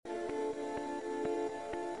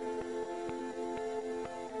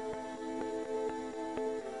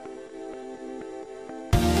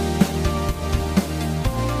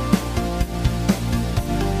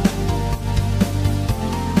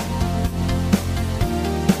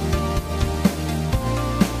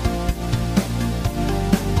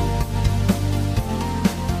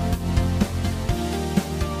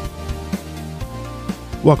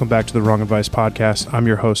Welcome back to the Wrong Advice Podcast. I'm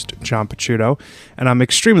your host, John Picciuto, and I'm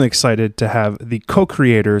extremely excited to have the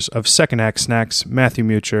co-creators of Second Act Snacks, Matthew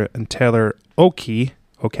Mucha and Taylor Okey.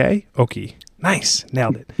 Okey. Nice.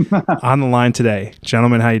 Nailed it. On the line today.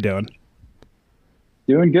 Gentlemen, how you doing?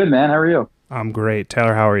 Doing good, man. How are you? I'm great.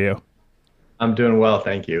 Taylor, how are you? I'm doing well,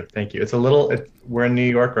 thank you. We're in New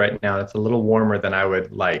York right now. It's a little warmer than I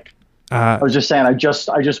would like. I was just saying, I just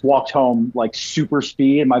walked home like super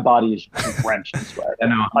speed, and my body is drenched in sweat.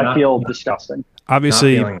 I feel disgusting.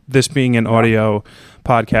 Obviously, this being an audio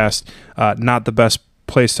podcast, not the best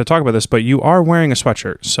place to talk about this, but you are wearing a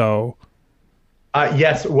sweatshirt, so.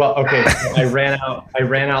 Yes. Well, okay. So I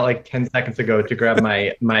ran out like 10 seconds ago to grab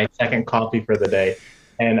my second coffee for the day,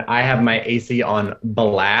 and I have my AC on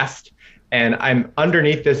blast. And I'm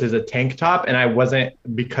underneath this is a tank top, and I wasn't,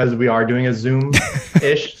 because we are doing a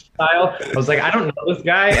Zoom-ish style. I was like, I don't know this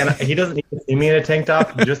guy, and he doesn't need to see me in a tank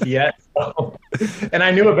top just yet. So. And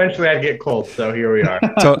I knew eventually I'd get cold, so here we are.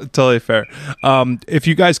 Totally fair. If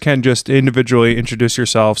you guys can just individually introduce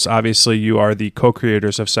yourselves. Obviously, you are the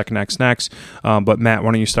co-creators of Second Act Snacks, but Matt,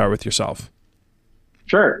 why don't you start with yourself?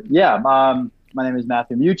 Sure. Yeah. My name is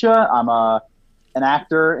Matthew Mucha. I'm an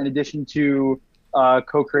actor in addition to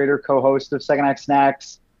co-creator, co-host of Second Act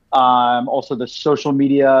Snacks. I'm also the social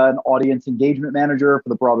media and audience engagement manager for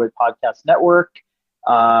the Broadway Podcast Network.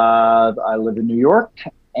 I live in New York,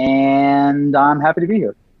 and I'm happy to be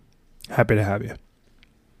here. Happy to have you.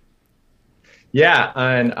 Yeah,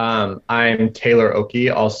 and I'm Taylor Okey,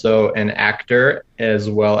 also an actor, as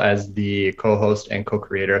well as the co-host and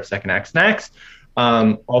co-creator of Second Act Snacks.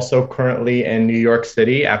 Also currently in New York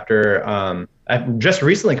City after I'm just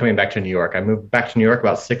recently coming back to New York. I moved back to New York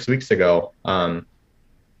about 6 weeks ago.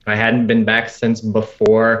 I hadn't been back since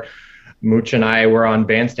before Mucha and I were on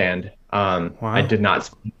Bandstand. Wow. I did not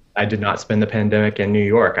spend the pandemic in New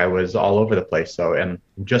York. I was all over the place. So I'm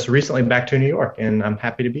just recently back to New York, and I'm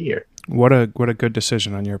happy to be here. What a good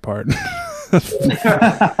decision on your part.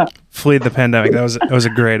 Flee the pandemic. That was a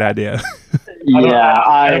great idea. Yeah,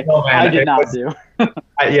 I did not do.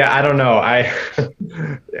 I don't know.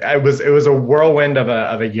 It was a whirlwind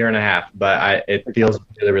of a year and a half, but it feels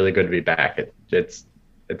really, really good to be back. It's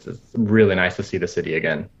really nice to see the city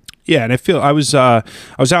again. Yeah, and I was out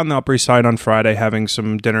on the Upper East Side on Friday having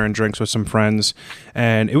some dinner and drinks with some friends,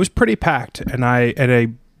 and it was pretty packed. And I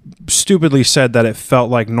stupidly said that it felt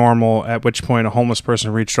like normal, at which point a homeless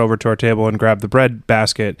person reached over to our table and grabbed the bread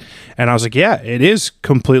basket, and I was like, yeah, it is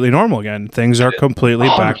completely normal again. Things are completely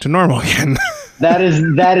back to normal again. That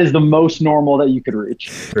is the most normal that you could reach.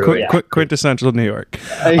 Quintessential New York.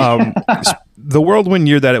 The whirlwind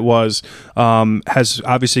year that it was has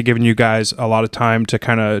obviously given you guys a lot of time to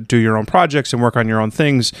kind of do your own projects and work on your own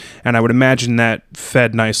things, and I would imagine that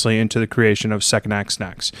fed nicely into the creation of Second Act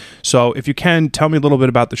Snacks. So if you can, tell me a little bit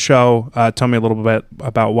about the show, tell me a little bit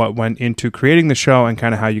about what went into creating the show and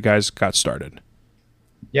kind of how you guys got started.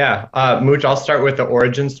 Yeah, Mooch, I'll start with the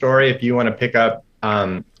origin story if you want to pick up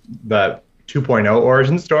the 2.0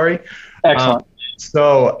 origin story. Excellent.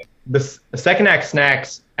 So the Second Act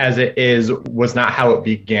Snacks, as it is, was not how it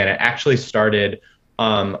began. It actually started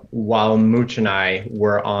while Mooch and I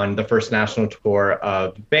were on the first national tour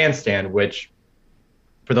of Bandstand, which,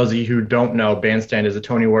 for those of you who don't know, Bandstand is a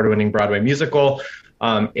Tony Award-winning Broadway musical.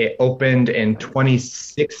 It opened in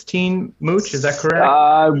 2016, Mooch, is that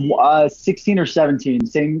correct? 16 or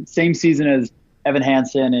 17, same season as Evan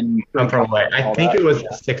Hansen and I'm from away. I think it was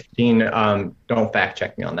 16. Don't fact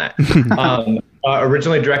check me on that.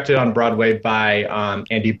 Originally directed on Broadway by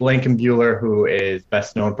Andy Blankenbuehler, who is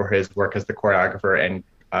best known for his work as the choreographer and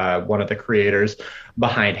one of the creators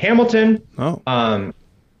behind Hamilton. Oh.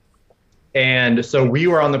 And so we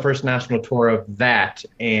were on the first national tour of that,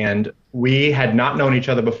 and we had not known each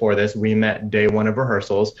other before this. We met day one of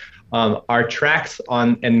rehearsals. Our tracks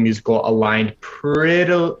in the musical aligned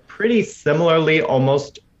pretty similarly,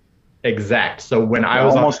 almost exact. So when I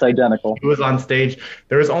was almost identical, he was on stage.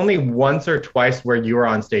 There was only once or twice where you were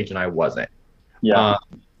on stage and I wasn't. Yeah.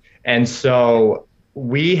 And so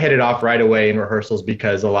we hit it off right away in rehearsals,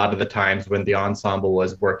 because a lot of the times when the ensemble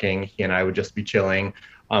was working, he and I would just be chilling.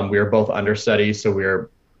 We were both understudies, so we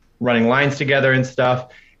were running lines together and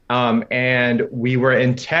stuff. And we were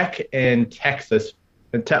in tech in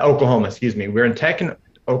Oklahoma, excuse me. We were in tech in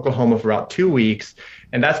Oklahoma for about 2 weeks.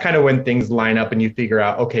 And that's kind of when things line up and you figure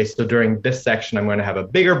out, okay, so during this section, I'm going to have a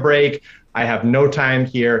bigger break. I have no time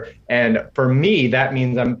here. And for me, that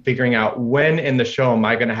means I'm figuring out when in the show am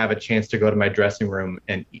I going to have a chance to go to my dressing room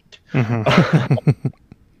and eat. Mm-hmm.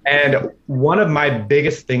 And one of my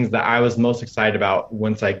biggest things that I was most excited about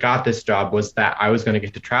once I got this job was that I was going to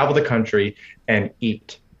get to travel the country and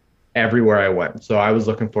eat. everywhere I went. So I was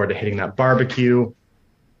looking forward to hitting that barbecue,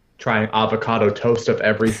 trying avocado toast of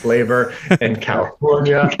every flavor in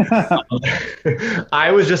California.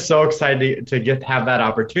 I was just so excited to get to have that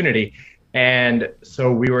opportunity. And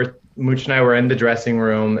so Mooch and I were in the dressing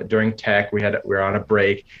room during tech. We were on a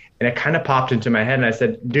break, and it kind of popped into my head. And I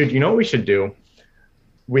said, dude, you know what we should do?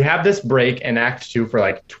 We have this break in Act 2 for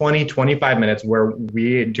like 20, 25 minutes where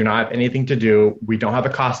we do not have anything to do. We don't have a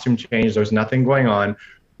costume change. There's nothing going on.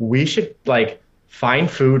 We should like find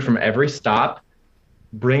food from every stop,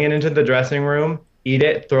 bring it into the dressing room, eat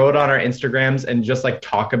it, throw it on our Instagrams, and just like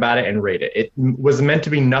talk about it and rate it. It was meant to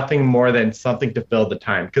be nothing more than something to fill the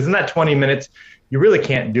time. Because in that 20 minutes, you really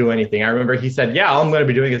can't do anything. I remember he said, yeah, all I'm going to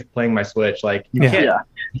be doing is playing my Switch. Like you can't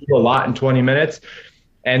do a lot in 20 minutes.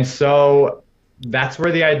 And so that's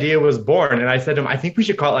where the idea was born. And I said to him, I think we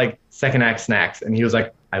should call it like Second Act Snacks. And he was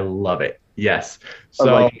like, I love it. Yes.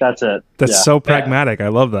 So that's it. That's so pragmatic. I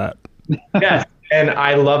love that. Yes. And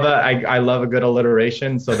I love a good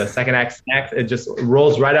alliteration. So the Second Act Snacks, it just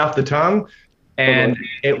rolls right off the tongue. And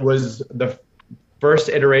it was the first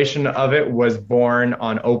iteration of it was born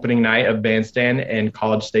on opening night of Bandstand in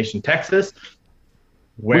College Station, Texas.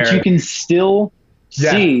 Which you can still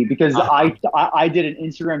see because I did an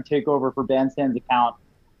Instagram takeover for Bandstand's account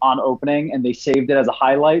on opening, and they saved it as a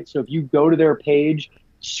highlight. So if you go to their page,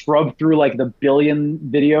 scrub through like the billion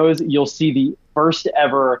videos, you'll see the first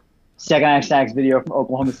ever Second Act Snacks video from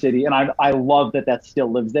Oklahoma City, and I love that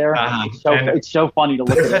still lives there. It's so funny to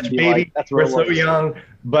look at it and be like, that's where we're so young.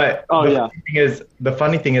 But the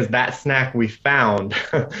funny thing is that snack we found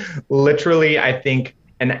literally, I think,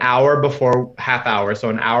 an hour before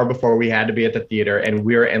we had to be at the theater, and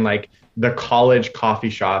we were in like the college coffee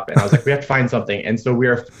shop, and I was like, we have to find something. And so we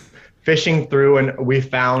were fishing through, and we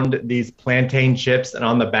found these plantain chips, and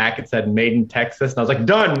on the back it said made in Texas, and I was like,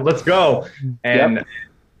 done, let's go. And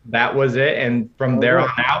that was it. And from there on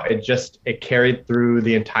out, it carried through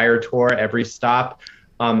the entire tour, every stop.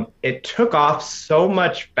 It took off so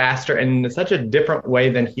much faster and in such a different way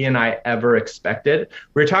than he and I ever expected.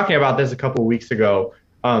 We were talking about this a couple of weeks ago.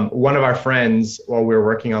 One of our friends, while we were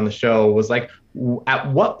working on the show, was like, at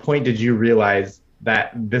what point did you realize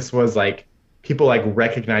that this was like, people like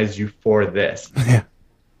recognized you for this? Yeah.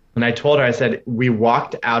 And I told her, I said, we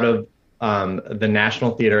walked out of the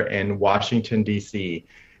National Theater in Washington, D.C.,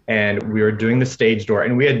 and we were doing the stage door,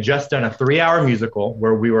 and we had just done a 3-hour musical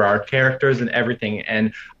where we were our characters and everything.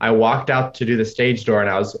 And I walked out to do the stage door, and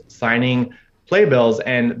I was signing playbills,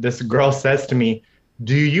 and this girl says to me,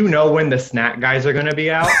 do you know when the snack guys are going to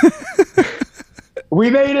be out? We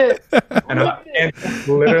made it. And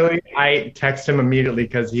literally, I texted him immediately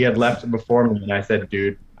because he had left before me, and I said,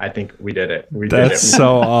 dude, I think we did it. That's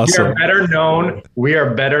so awesome. We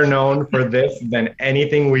are better known for this than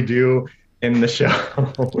anything we do in the show.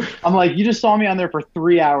 I'm like, you just saw me on there for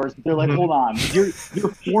 3 hours. They're like, hold on, your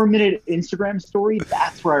 4-minute Instagram story,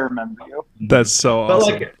 that's where I remember you. That's so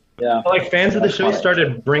awesome. But like fans of the show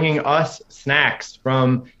started bringing us snacks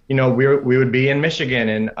from, we would be in Michigan,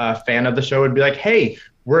 and a fan of the show would be like, hey,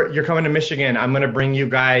 you're coming to Michigan. I'm going to bring you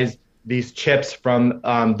guys these chips from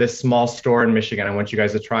this small store in Michigan. I want you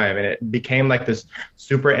guys to try them. And it became like this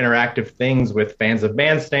super interactive things with fans of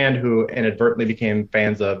Bandstand who inadvertently became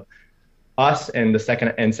fans of us and the Second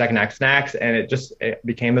Act Snacks, and it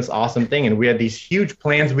became this awesome thing. And we had these huge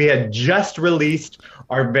plans. We had just released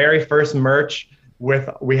our very first merch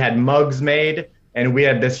we had mugs made, and we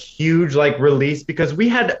had this huge like release because we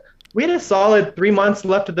had a solid 3 months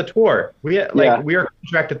left of the tour. We were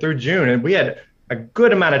contracted through June, and we had a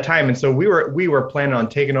good amount of time, and so we were planning on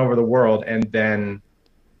taking over the world, and then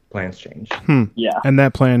plans changed. Yeah, and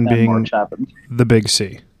that plan being the Big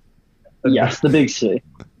C. Yes, the Big C.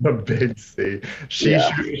 The Big C.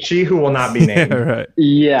 She who will not be named. Yeah, right.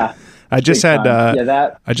 Yeah. I just had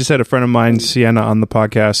a friend of mine, Sienna, on the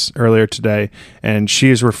podcast earlier today, and she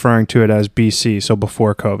is referring to it as BC, so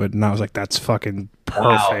before COVID, and I was like, that's fucking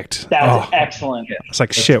perfect. Wow. That's excellent. It's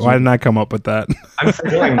like, shit, why didn't I come up with that? I'm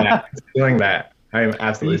feeling that. I am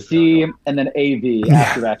absolutely BC and then AV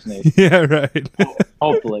after vaccination. Yeah, right.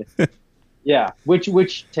 Hopefully. Yeah,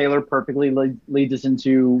 which Taylor perfectly leads us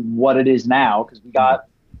into what it is now, because we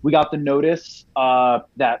got the notice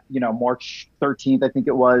that March 13th, I think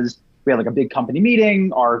it was. We had like a big company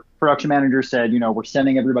meeting. Our production manager said, we're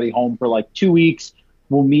sending everybody home for like 2 weeks.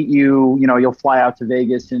 We'll meet you. You'll fly out to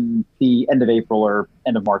Vegas in the end of April or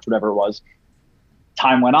end of March, whatever it was.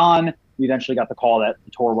 Time went on. We eventually got the call that the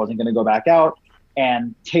tour wasn't going to go back out.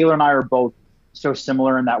 And Taylor and I are both so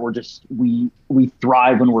similar in that we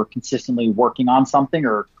thrive when we're consistently working on something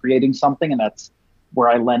or creating something, and that's where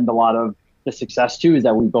I lend a lot of the success to, is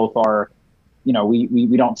that we both are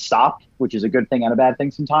we don't stop, which is a good thing and a bad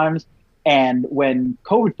thing sometimes. And when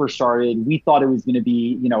COVID first started, we thought it was going to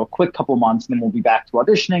be, a quick couple of months and then we'll be back to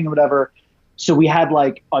auditioning or whatever. So we had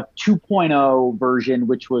like a 2.0 version,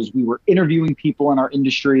 which was we were interviewing people in our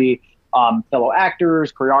industry, fellow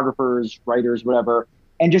actors, choreographers, writers, whatever,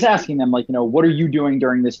 and just asking them like, what are you doing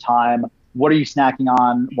during this time? What are you snacking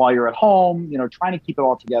on while you're at home? Trying to keep it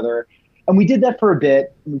all together. And we did that for a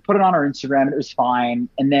bit. We put it on our Instagram and it was fine.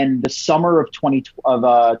 And then the summer of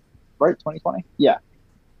 2020? Yeah.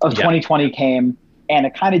 2020 came and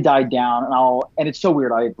it kind of died down. And it's so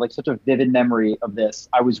weird. I have like such a vivid memory of this.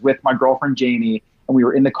 I was with my girlfriend, Jamie, and we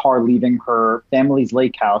were in the car leaving her family's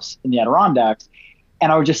lake house in the Adirondacks.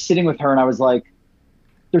 And I was just sitting with her and I was like,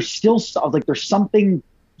 there's something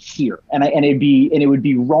here. And it would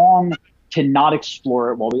be wrong to not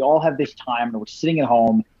explore it while we all have this time and we're sitting at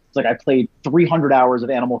home. It's like I played 300 hours of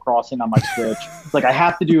Animal Crossing on my Switch. It's like I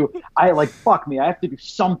have to do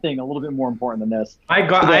something a little bit more important than this. I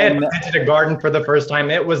had planted a garden for the first time.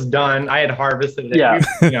 It was done. I had harvested it. Yeah.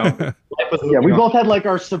 Life was we both had like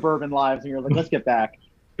our suburban lives and you're like, let's get back.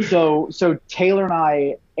 So Taylor and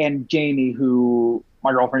I and Jamie, who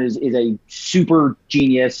my girlfriend is a super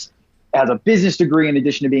genius, has a business degree in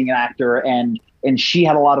addition to being an actor, and she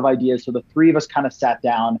had a lot of ideas. So the three of us kind of sat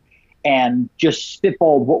down and just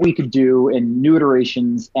spitballed what we could do in new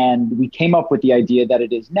iterations. And we came up with the idea that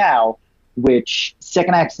it is now, which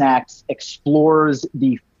Second Act Snacks explores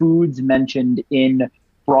the foods mentioned in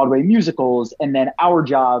Broadway musicals. And then our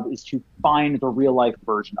job is to find the real life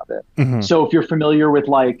version of it. Mm-hmm. So if you're familiar with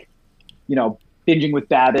Binging with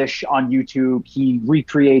Babish on YouTube, he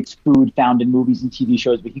recreates food found in movies and TV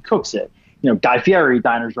shows, but he cooks it. Guy Fieri,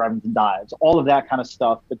 Diners, Drive-Ins, and Dives, all of that kind of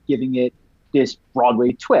stuff, but giving it this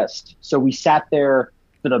Broadway twist. So we sat there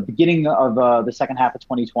for the beginning of the second half of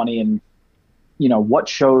 2020 and, what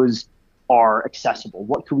shows are accessible?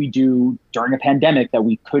 What could we do during a pandemic that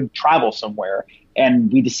we could travel somewhere?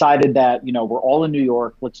 And we decided that, we're all in New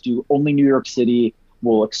York. Let's do only New York City.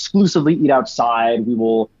 We'll exclusively eat outside. We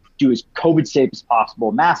will do as COVID safe as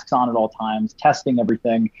possible, masks on at all times, testing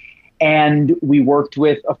everything. And we worked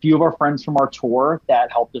with a few of our friends from our tour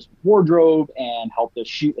that helped us with wardrobe and helped us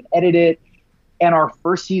shoot and edit it. And our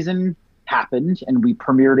first season happened and we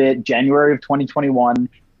premiered it January of 2021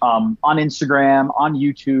 on Instagram, on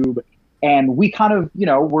YouTube. And we kind of,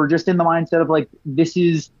 we're just in the mindset of like, this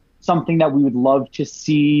is something that we would love to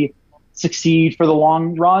see succeed for the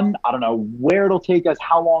long run. I don't know where it'll take us,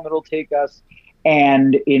 how long it'll take us.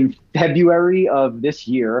 And in February of this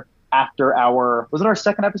year, after was it our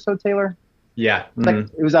second episode, Taylor? Yeah.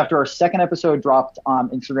 Mm-hmm. It was after our second episode dropped on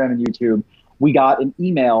Instagram and YouTube. We got an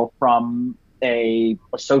email from a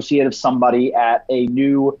associate of somebody at a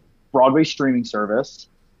new Broadway streaming service.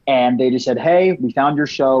 And they just said, hey, we found your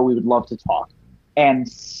show. We would love to talk. And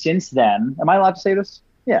since then, am I allowed to say this?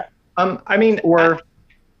 Yeah. I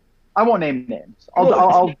won't name names.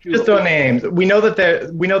 I'll just don't names. We know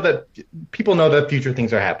that people know that future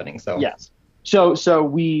things are happening. So yes. So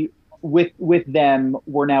we with them,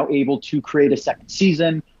 we're now able to create a second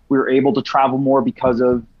season. We were able to travel more because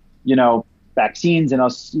of vaccines and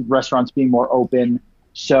us restaurants being more open.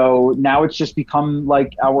 So now it's just become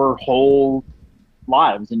like our whole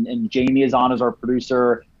lives. And Jamie is on as our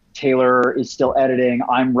producer. Taylor is still editing.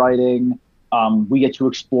 I'm writing. We get to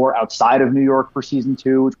explore outside of New York for season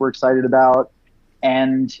 2, which we're excited about.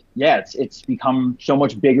 And yeah, it's become so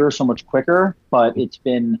much bigger, so much quicker, but it's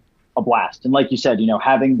been a blast. And like you said,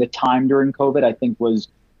 having the time during COVID, I think was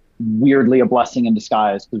weirdly a blessing in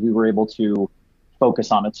disguise because we were able to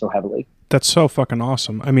focus on it so heavily. That's so fucking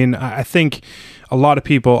awesome. I mean, I think a lot of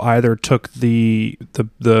people either took the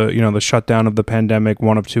shutdown of the pandemic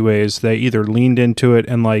one of two ways. They either leaned into it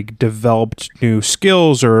and like developed new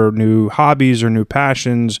skills or new hobbies or new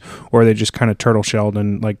passions, or they just kind of turtle shelled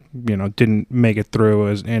and didn't make it through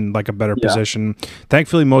as in like a better position.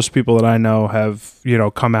 Thankfully, most people that I know have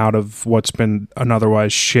come out of what's been an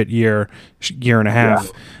otherwise shit year and a half.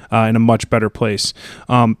 In a much better place.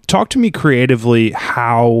 Talk to me creatively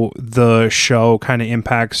how the show kind of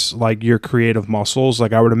impacts like your creative muscles.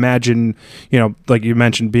 Like I would imagine, like you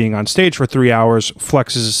mentioned, being on stage for 3 hours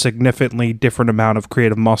flexes a significantly different amount of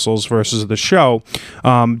creative muscles versus the show.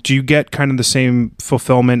 Do you get kind of the same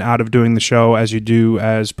fulfillment out of doing the show as you do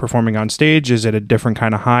as performing on stage? Is it a different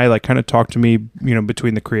kind of high? Like kind of talk to me,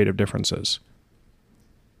 between the creative differences.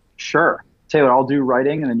 Sure. Taylor, I'll do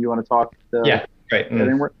writing and then you want to talk Yeah, great.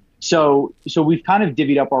 So we've kind of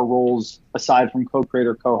divvied up our roles aside from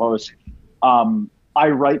co-creator, co-host. I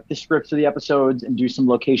write the scripts of the episodes and do some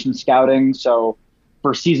location scouting. So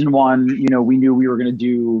for season 1, we knew we were going to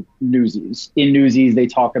do Newsies. In Newsies, they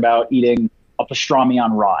talk about eating a pastrami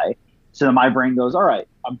on rye. So then my brain goes, all right,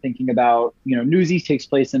 I'm thinking about, Newsies takes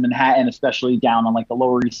place in Manhattan, especially down on like the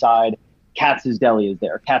Lower East Side. Katz's Deli is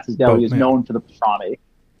there. Katz's Deli is known for the pastrami.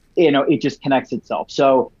 It just connects itself.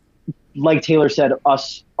 So like Taylor said,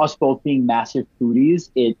 us both being massive foodies,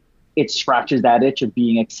 it scratches that itch of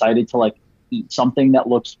being excited to like eat something that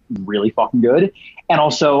looks really fucking good. And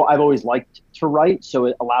also I've always liked to write, so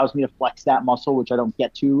it allows me to flex that muscle, which I don't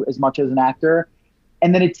get to as much as an actor.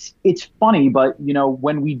 And then it's funny, but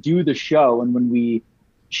when we do the show and when we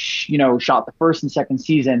shot the first and second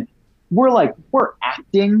season, we're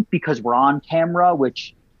acting because we're on camera,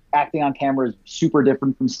 which acting on camera is super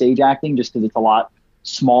different from stage acting just because it's a lot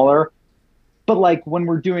smaller. But like when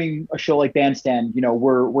we're doing a show like Bandstand,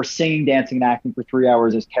 we're singing, dancing, and acting for 3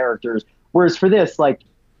 hours as characters. Whereas for this, like,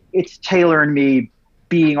 it's Taylor and me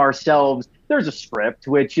being ourselves. There's a script,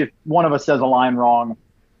 which if one of us says a line wrong,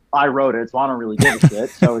 I wrote it, so I don't really give a shit,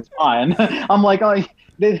 so it's fine. I'm like,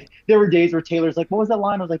 there were days where Taylor's like, what was that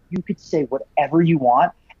line? I was like, you could say whatever you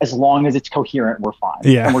want as long as it's coherent, we're fine.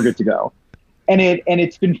 Yeah. And we're good to go. And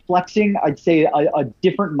it's been flexing, I'd say, a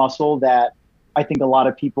different muscle that I think a lot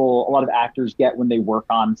of actors get when they work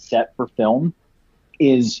on set for film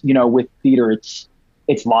is, with theater, it's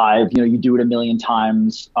live, you do it a million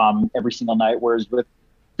times every single night. Whereas with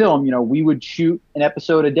film, we would shoot an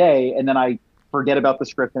episode a day and then I forget about the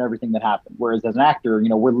script and everything that happened. Whereas as an actor,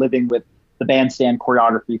 we're living with the Bandstand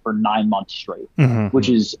choreography for 9 months straight, which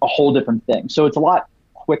is a whole different thing. So it's a lot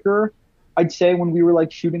quicker, I'd say, when we were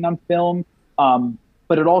like shooting on film.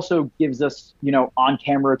 But it also gives us, on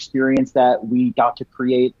camera experience that we got to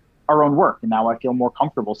create our own work. And now I feel more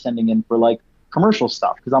comfortable sending in for like commercial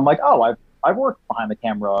stuff. Cause I'm like, oh, I've worked behind the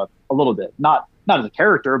camera a little bit, not as a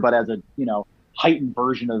character, but as a, heightened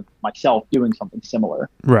version of myself doing something similar.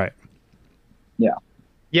 Right. Yeah.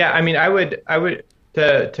 Yeah. I mean, I would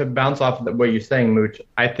to bounce off of what you're saying, Mooch,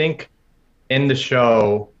 I think in the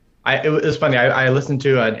show, it was funny. I listened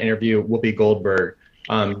to an interview Whoopi Goldberg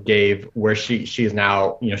gave where she's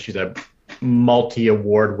now, she's a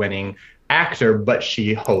multi-award winning actor, but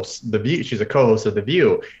she hosts The View. She's a co-host of The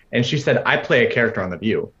View. And she said, I play a character on The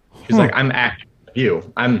View. She's like, I'm acting on The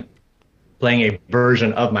View. I'm playing a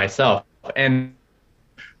version of myself. And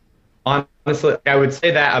honestly, I would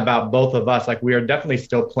say that about both of us. Like, we are definitely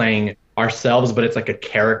still playing ourselves, but it's like a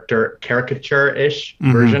caricature-ish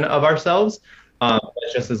version of ourselves.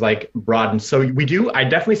 It's just as like broadened. So I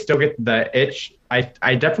definitely still get the itch.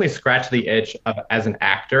 I definitely scratch the itch as an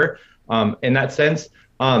actor in that sense.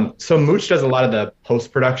 So Mooch does a lot of the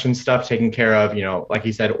post-production stuff, taking care of, like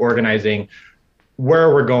he said, organizing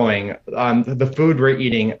where we're going, the food we're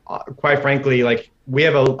eating. Quite frankly, like, we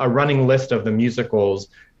have a running list of the musicals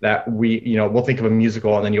that we'll think of a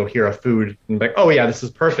musical and then you'll hear a food and be like, oh yeah, this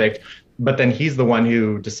is perfect. But then he's the one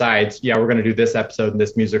who decides, yeah, we're going to do this episode in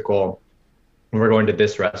this musical. We're going to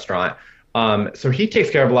this restaurant. So he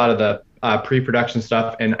takes care of a lot of the pre-production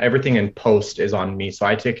stuff, and everything in post is on me. So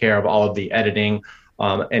I take care of all of the editing,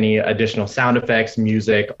 any additional sound effects,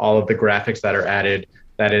 music, all of the graphics that are added,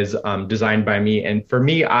 that is designed by me. And for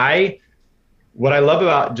me, what I love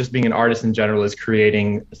about just being an artist in general is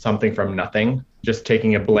creating something from nothing, just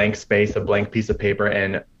taking a blank space, a blank piece of paper,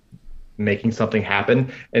 and making something happen.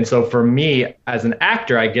 And so for me as an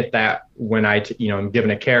actor, I get that when I'm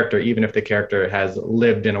given a character, even if the character has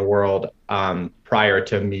lived in a world prior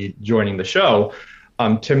to me joining the show.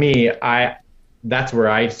 To me, that's where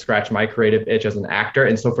I scratch my creative itch as an actor.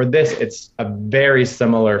 And so for this, it's a very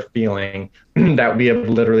similar feeling that we have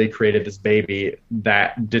literally created this baby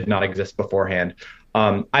that did not exist beforehand.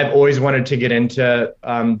 I've always wanted to get into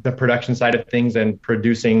the production side of things and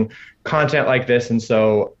producing content like this. And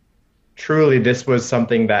so truly, this was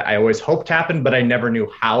something that I always hoped happened, but I never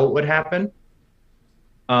knew how it would happen.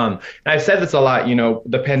 And I've said this a lot,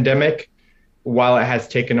 the pandemic, while it has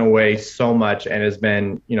taken away so much and has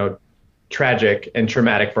been, tragic and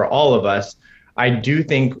traumatic for all of us, I do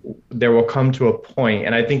think there will come to a point,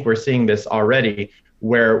 and I think we're seeing this already,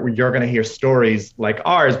 where you're going to hear stories like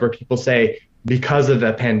ours where people say, because of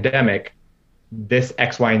the pandemic, this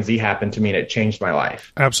X, Y, and Z happened to me and it changed my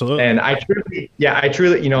life. Absolutely. And I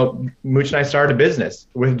truly, Mooch and I started a business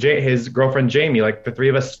with his girlfriend, Jamie. Like, the three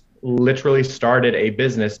of us literally started a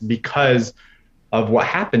business because of what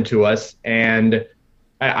happened to us. And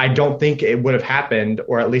I don't think it would have happened,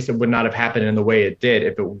 or at least it would not have happened in the way it did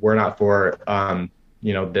if it were not for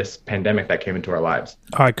this pandemic that came into our lives.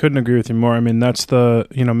 I couldn't agree with you more. I mean, that's the,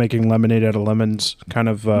 making lemonade out of lemons kind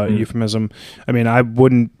of euphemism. I mean, I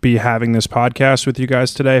wouldn't be having this podcast with you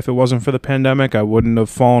guys today if it wasn't for the pandemic. I wouldn't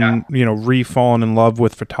have re-fallen in love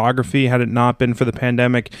with photography had it not been for the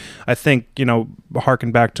pandemic. I think,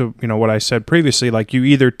 harken back to, what I said previously, like you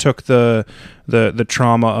either took the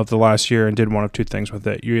trauma of the last year and did one of two things with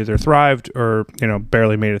it. You either thrived or,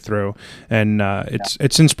 barely made it through. And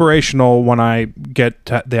it's inspirational when I get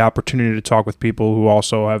the opportunity to talk with people who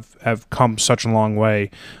also have come such a long way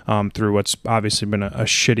through what's obviously been a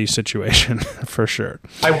shitty situation for sure.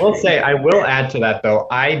 I will add to that though.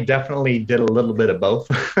 I definitely did a little bit of both.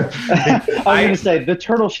 I was going to say the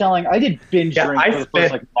turtle shelling. I did binge drink for the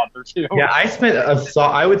first month or two. Yeah, I spent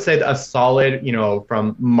I would say a solid,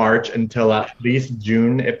 from March until at least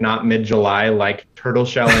June, if not mid-July, like turtle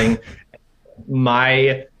shelling.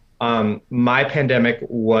 My pandemic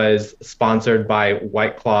was sponsored by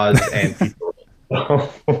White Claws and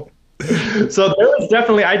people. So there was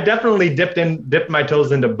I definitely dipped my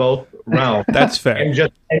toes into both realms. That's fair.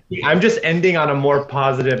 I'm just ending on a more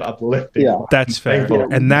positive, uplifting. Yeah, that's fair.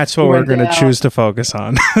 And that's what we're going to choose to focus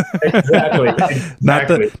on. Exactly. Not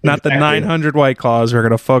the 900 White Claws. We're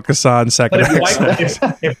going to focus on second.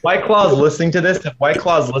 If White Claw is listening to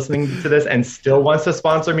this, and still wants to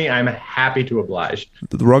sponsor me, I'm happy to oblige.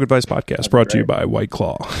 The Rogue Advice Podcast brought to you by White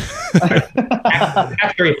Claw.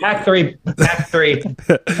 Hack three.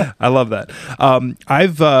 I love that.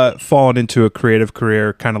 I've fallen into a creative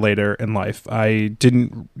career kind of later in life. I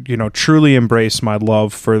didn't, truly embrace my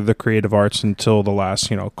love for the creative arts until the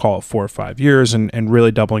last, call it 4 or 5 years, and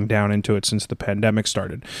really doubling down into it since the pandemic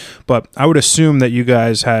started. But I would assume that you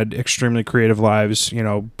guys had extremely creative lives,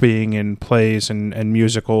 being in plays and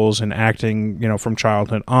musicals and acting, from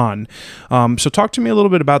childhood on. So talk to me a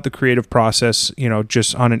little bit about the creative process,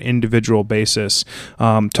 just on an individual basis.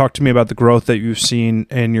 Talk to me about the growth that you've seen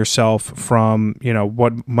in yourself from,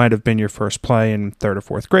 what might have been your first play in 3rd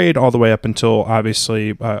or 4th grade all the way up until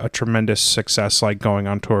obviously a tremendous success like going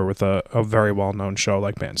on tour with a very well-known show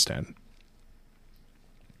like Bandstand.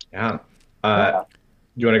 Yeah. Do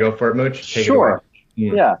you want to go for it, Mooch? Sure.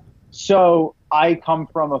 Yeah. So I come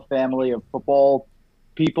from a family of football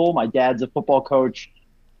people. My dad's a football coach,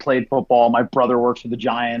 played football. My brother works for the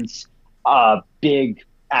Giants. Big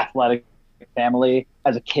athletic family.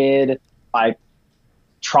 As a kid, I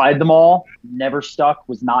tried them all, never stuck,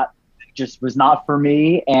 was not for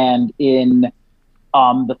me. And in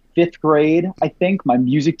the 5th grade, I think, my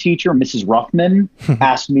music teacher, Mrs. Ruffman,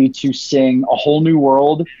 asked me to sing A Whole New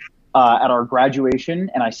World at our graduation,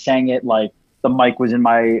 and I sang it like the mic was in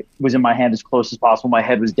my hand as close as possible. My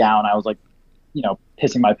head was down. I was like,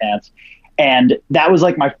 pissing my pants. And that was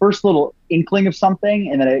like my first little inkling of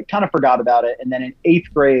something, and then I kind of forgot about it. And then in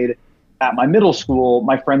 8th grade at my middle school,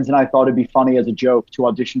 my friends and I thought it'd be funny as a joke to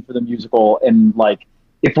audition for the musical, and like,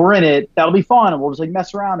 if we're in it, that'll be fun, and we'll just like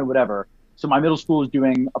mess around and whatever. So my middle school was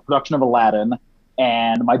doing a production of Aladdin,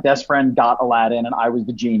 and my best friend got Aladdin, and I was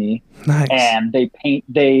the genie. Nice. And it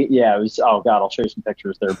was, oh God, I'll show you some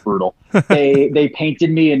pictures. They're brutal. They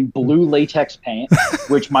painted me in blue latex paint,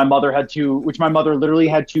 which my mother literally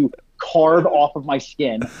had to carve off of my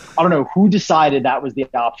skin. I don't know who decided that was the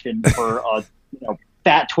option for a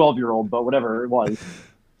fat 12-year-old, but whatever it was.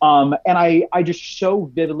 And I just so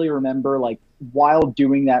vividly remember, like, while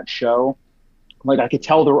doing that show, like, I could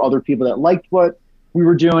tell there were other people that liked what we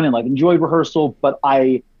were doing and like enjoyed rehearsal, but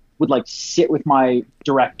I would like sit with my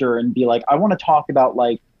director and be like, I want to talk about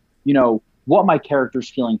like, what my character's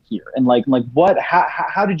feeling here. And like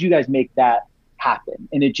how did you guys make that happen?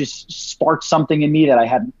 And it just sparked something in me that I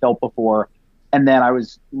hadn't felt before. And then I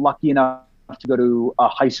was lucky enough to go to a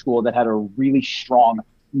high school that had a really strong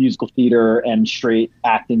musical theater and straight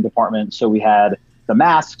acting department. So we had the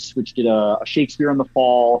Masks, which did a Shakespeare in the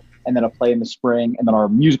fall, and then a play in the spring. And then our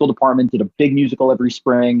musical department did a big musical every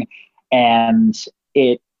spring. And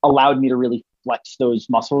it allowed me to really flex those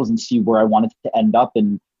muscles and see where I wanted to end up.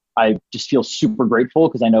 And I just feel super grateful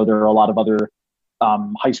because I know there are a lot of other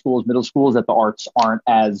high schools, middle schools that the arts aren't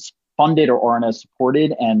as funded or aren't as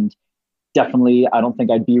supported. And definitely, I don't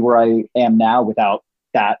think I'd be where I am now without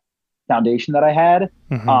that foundation that I had,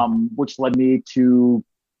 which led me to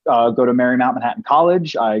go to Marymount Manhattan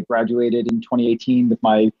College. I graduated in 2018 with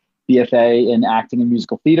my BFA in acting and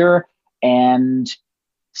musical theater. And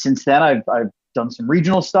since then, I've done some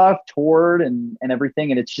regional stuff, toured and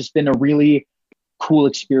everything. And it's just been a really cool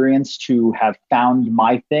experience to have found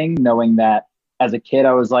my thing, knowing that as a kid,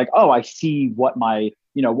 I was like, oh, I see what my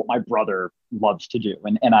brother loves to do.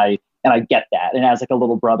 And I get that. And as like a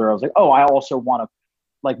little brother, I was like, oh, I also want to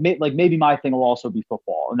maybe my thing will also be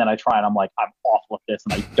football. And then I try and I'm like, I'm awful at this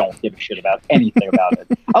and I don't give a shit about anything about it.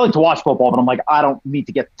 I like to watch football, but I'm like, I don't need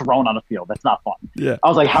to get thrown on the field. That's not fun. Yeah. I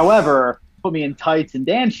was like, however, put me in tights and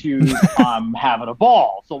dance shoes, I'm having a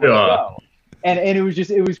ball. So let's go. And it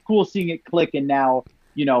was cool seeing it click. And now,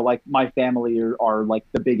 you know, like my family are like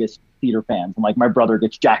the biggest theater fans. And like my brother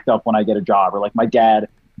gets jacked up when I get a job, or like my dad,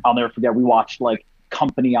 I'll never forget, we watched like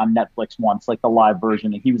Company on Netflix once, like the live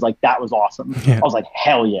version, and he was like, that was awesome. Yeah. I was like,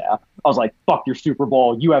 hell yeah. I was like, fuck your Super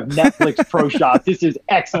Bowl, you have Netflix pro shots, this is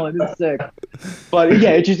excellent, this is sick. But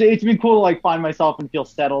yeah, it's been cool to like find myself and feel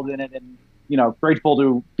settled in it, and you know, grateful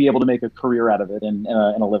to be able to make a career out of it and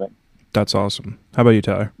a living. That's awesome. How about you,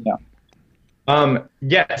 Tyler? Yeah.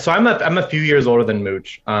 So I'm a few years older than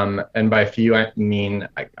Mooch. And by few, I mean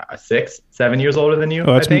 6, 7 years older than you.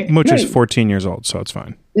 Oh, I think Mooch is 14 years old, so it's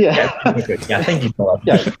fine. Yeah. Yeah, thank you so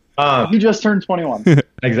much. Yeah. You just turned 21.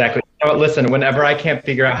 Exactly. So, listen, whenever I can't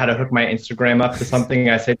figure out how to hook my Instagram up to something,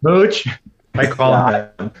 I say, Mooch, I call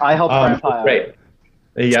him. I help Grandpa. Great.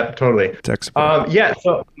 Yeah, totally.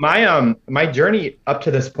 So my journey up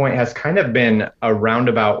to this point has kind of been a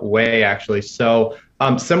roundabout way, actually. So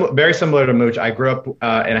very similar to Mooch, I grew up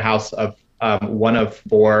in a house of one of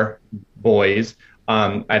 4 boys.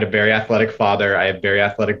 I had a very athletic father. I have very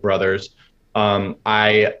athletic brothers.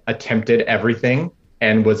 I attempted everything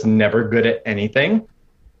and was never good at anything.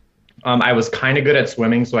 I was kind of good at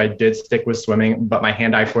swimming, so I did stick with swimming, but my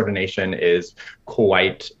hand-eye coordination is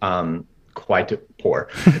quite poor.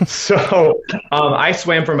 So I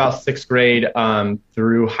swam from about 6th grade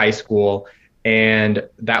through high school, and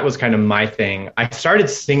that was kind of my thing. I started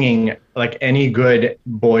singing like any good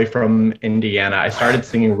boy from Indiana. I started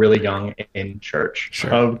singing really young in church,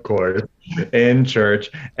 sure. Of course, in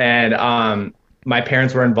church. And my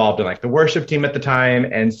parents were involved in like the worship team at the time,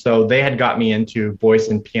 and so they had got me into voice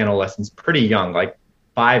and piano lessons pretty young, like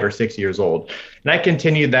 5 or 6 years old. And I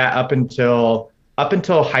continued that up until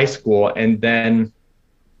high school, and then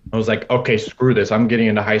I was like, okay, screw this. I'm getting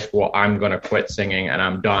into high school. I'm going to quit singing and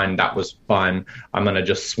I'm done. That was fun. I'm going to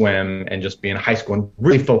just swim and just be in high school and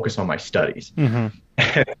really focus on my studies.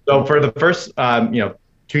 Mm-hmm. So for the first,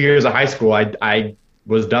 2 years of high school, I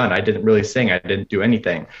was done. I didn't really sing. I didn't do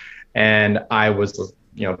anything. And I was,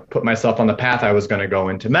 put myself on the path. I was going to go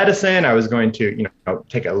into medicine. I was going to,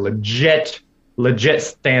 take a legit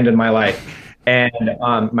stand in my life. And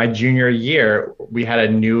my junior year, we had a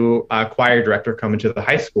new choir director come into the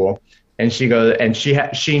high school, and she goes, and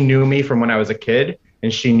she knew me from when I was a kid,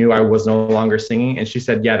 and she knew I was no longer singing, and she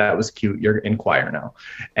said, "Yeah, that was cute. You're in choir now."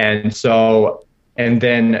 And so, and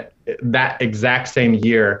then that exact same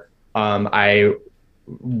year, I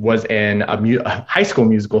was in a high school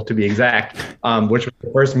musical, to be exact, which was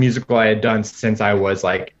the first musical I had done since I was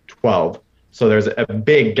like 12. So there's a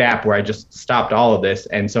big gap where I just stopped all of this.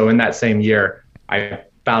 And so in that same year, I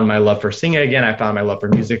found my love for singing again. I found my love for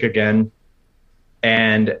music again.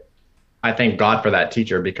 And I thank God for that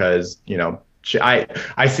teacher, because,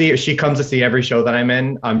 I see her, she comes to see every show that I'm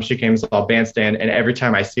in. She came to all bandstand, and every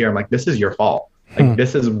time I see her, I'm like, this is your fault. Like,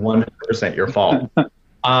 this is 100% your fault.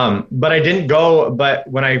 But I didn't go. But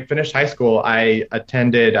when I finished high school, I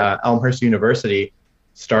attended Elmhurst University,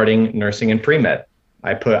 starting nursing and pre-med.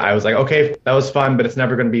 I was like, okay, that was fun, but it's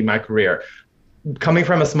never going to be my career. Coming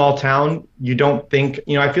from a small town, you don't think,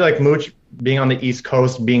 I feel like Mooch being on the East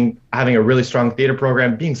Coast, having a really strong theater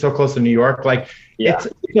program, being so close to New York, it's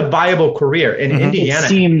a viable career. In Indiana,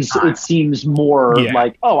 it seems more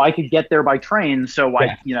like, oh, I could get there by train. So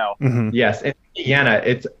Yes. In Indiana,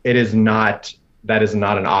 that is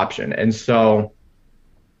not an option. And so,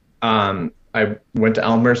 I went to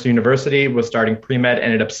Elmhurst University, was starting pre-med,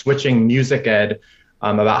 ended up switching music ed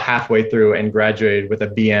about halfway through, and graduated with a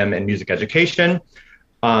BM in music education,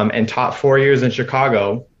 and taught 4 years in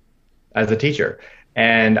Chicago as a teacher.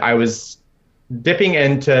 And I was dipping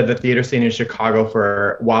into the theater scene in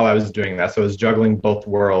Chicago while I was doing that. So I was juggling both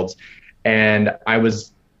worlds. And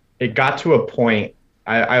it got to a point,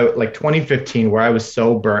 I like 2015, where I was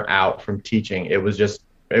so burnt out from teaching. It was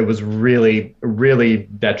really, really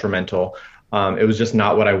detrimental. It was just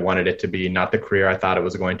not what I wanted it to be, not the career I thought it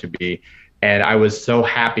was going to be. And I was so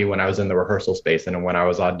happy when I was in the rehearsal space and when I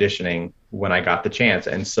was auditioning, when I got the chance.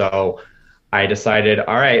 And so I decided,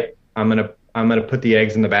 all right, I'm going to put the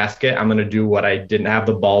eggs in the basket. I'm going to do what I didn't have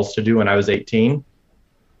the balls to do when I was 18.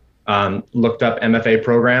 Looked up MFA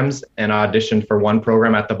programs and auditioned for one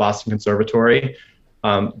program at the Boston Conservatory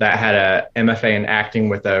that had a MFA in acting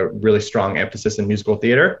with a really strong emphasis in musical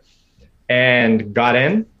theater, and got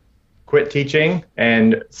in, quit teaching,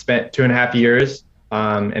 and spent 2.5 years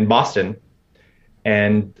in Boston.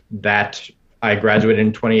 And that I graduated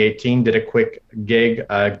in 2018, did a quick gig,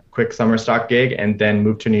 a quick summer stock gig, and then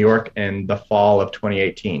moved to New York in the fall of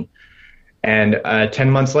 2018. And 10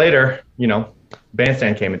 months later,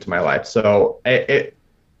 Bandstand came into my life. So I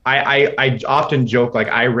often joke, like,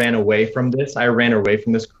 I ran away from this. I ran away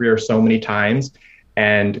from this career so many times,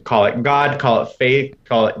 and call it God, call it fate,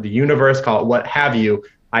 call it the universe, call it what have you.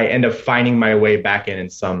 I end up finding my way back in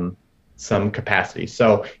some capacity.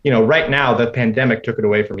 So, right now the pandemic took it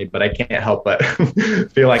away from me, but I can't help but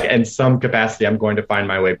feel like in some capacity I'm going to find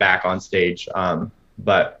my way back on stage.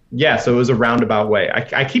 But yeah, so it was a roundabout way.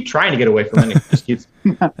 I keep trying to get away from it. It just keeps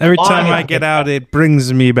every time I get out, it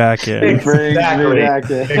brings me back in.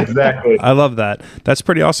 Exactly. I love that. That's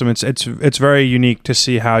pretty awesome. It's very unique to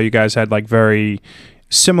see how you guys had like very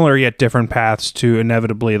similar yet different paths to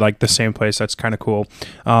inevitably like the same place. That's kind of cool.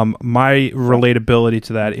 My relatability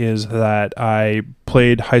to that is that I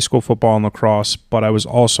played high school football and lacrosse, but I was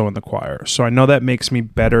also in the choir. So I know that makes me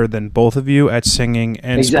better than both of you at singing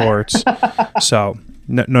and sports. So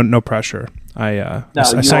no pressure. I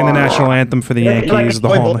sang the national anthem for the Yankees. The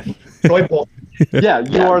whole. Troy Bolton. Yeah,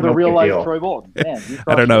 you are the real life Troy Bolton. Man,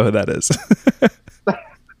 I don't know who that is.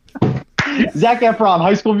 Zac Efron,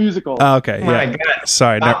 High School Musical. Oh, okay, oh my God.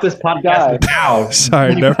 Sorry, Stop this podcast now.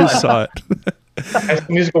 Sorry, never saw it. High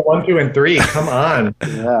School Musical 1, 2, and 3. Come on.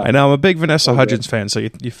 Yeah. I know I'm a big Vanessa Hudgens fan, so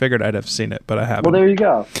you figured I'd have seen it, but I haven't. Well, there you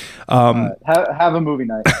go. Have a movie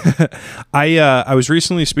night. I was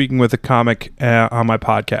recently speaking with a comic on my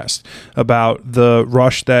podcast about the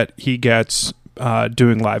rush that he gets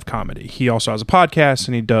doing live comedy. He also has a podcast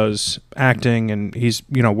and he does acting, and he's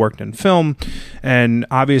worked in film, and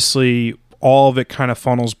obviously all of it kind of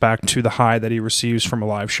funnels back to the high that he receives from a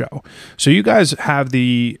live show. So you guys have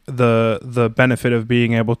the benefit of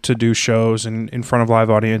being able to do shows in front of live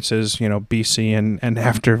audiences, BC and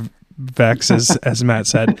after Vex, as Matt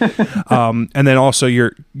said, and then also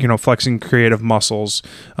you're flexing creative muscles,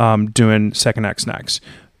 doing Second Act Snacks.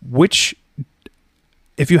 Which,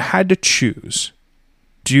 if you had to choose,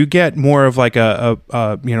 do you get more of like a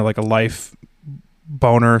life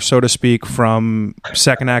boner, so to speak, from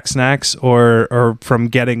Second Act Snacks, or from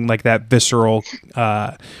getting like that visceral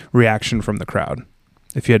reaction from the crowd,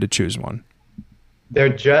 if you had to choose one? They're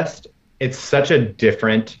just so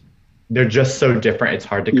different. It's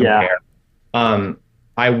hard to compare. Yeah.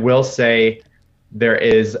 I will say there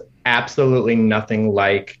is absolutely nothing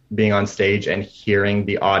like being on stage and hearing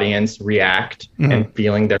the audience react and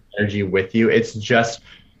feeling their energy with you.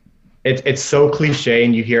 It's so cliche,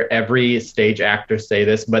 and you hear every stage actor say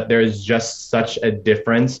this, but there's just such a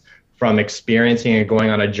difference from experiencing and going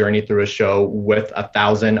on a journey through a show with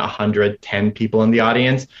 1,000, 110 people in the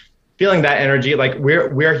audience, feeling that energy. Like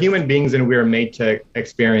we're human beings, and we're made to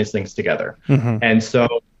experience things together. And so,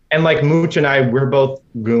 and like Mucha and I, we're both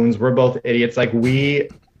goons, we're both idiots. Like we're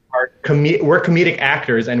comedic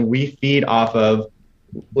actors, and we feed off of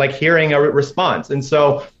like hearing a response. And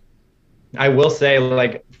so I will say,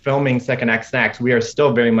 like, filming Second Act Snacks, we are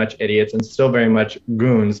still very much idiots and still very much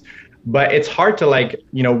goons, but it's hard to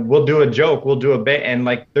we'll do a joke, we'll do a bit, and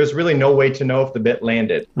like there's really no way to know if the bit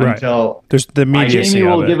landed until there's the immediacy. Jamie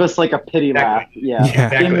will give us like a pity laugh. Yeah.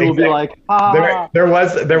 Exactly. Jamie will be like, there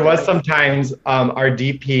was sometimes our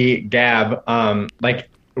DP Gab, like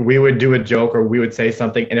we would do a joke or we would say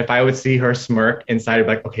something, and if I would see her smirk inside, I'd be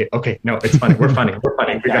like, okay, no, it's funny, we're funny,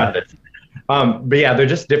 we got this. But yeah, they're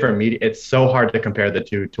just different media. It's so hard to compare the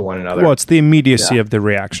two to one another. Well, it's the immediacy of the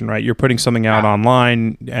reaction, right? You're putting something out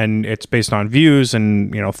online, and it's based on views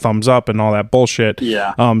and thumbs up and all that bullshit.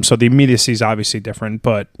 Yeah. So the immediacy is obviously different,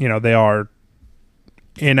 but they are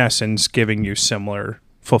in essence giving you similar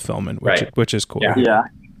fulfillment, which is cool.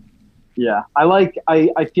 Yeah.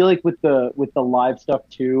 I feel like with the live stuff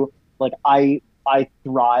too. Like I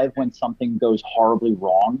thrive when something goes horribly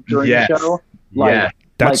wrong during the show.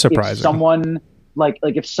 That's surprising. If someone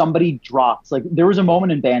if somebody drops, like there was a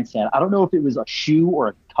moment in Bandstand, I don't know if it was a shoe or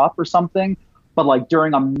a cup or something, but like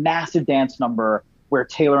during a massive dance number where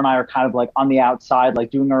Taylor and I are kind of like on the outside,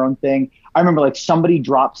 like doing our own thing. I remember like somebody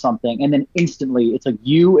dropped something, and then instantly it's like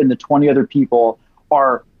you and the 20 other people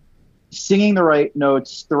are singing the right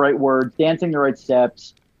notes, the right words, dancing the right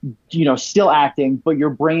steps, still acting, but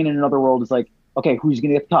your brain in another world is like, okay, who's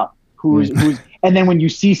gonna get the cup? Who's and then when you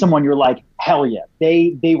see someone, you're like, hell yeah,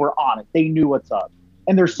 they were on it. They knew what's up.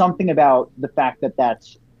 And there's something about the fact that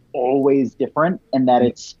that's always different, and that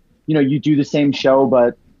it's, you do the same show,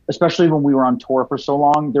 but especially when we were on tour for so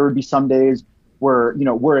long, there would be some days where,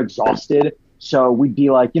 we're exhausted. So we'd be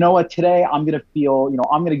like, you know what, today I'm going to feel,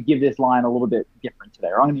 I'm going to give this line a little bit different today,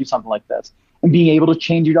 or I'm going to do something like this. And being able to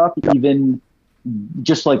change it up, even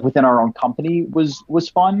just like within our own company was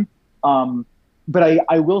fun. but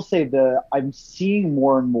I will say I'm seeing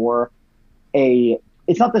more and more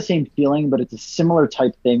it's not the same feeling, but it's a similar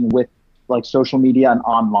type thing with like social media and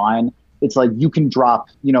online. It's like you can drop,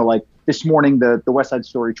 like this morning, the West Side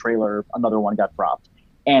Story trailer, another one got dropped,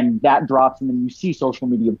 and that drops, and then you see social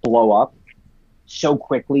media blow up so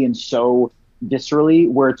quickly and so viscerally,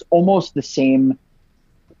 where it's almost the same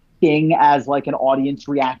thing as like an audience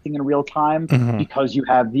reacting in real time, because you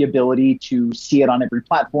have the ability to see it on every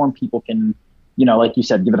platform. People can, like you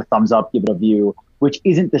said, give it a thumbs up, give it a view, which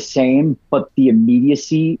isn't the same, but the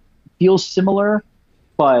immediacy feels similar.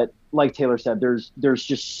 But like Taylor said, there's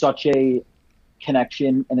just such a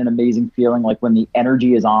connection and an amazing feeling, like when the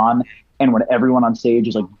energy is on and when everyone on stage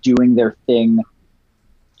is like doing their thing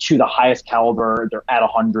to the highest caliber, they're at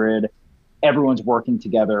 100, everyone's working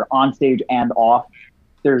together on stage and off.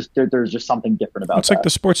 There's just something different about it. It's like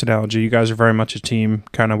the sports analogy. You guys are very much a team,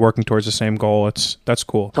 kind of working towards the same goal. That's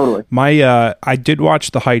cool. Totally. I did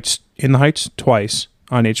watch In the Heights twice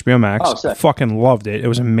on HBO Max. Oh, sick. Fucking loved it. It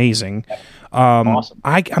was amazing. Awesome.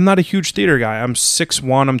 I'm not a huge theater guy. I'm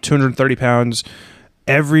 6'1", I'm 230 pounds.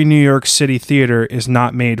 Every New York City theater is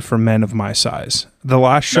not made for men of my size. The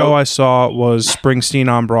last show I saw was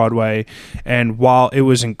Springsteen on Broadway, and while it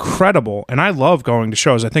was incredible, and I love going to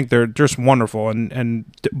shows, I think they're just wonderful, and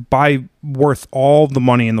worth all the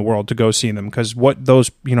money in the world to go see them, because what those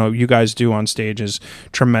you guys do on stage is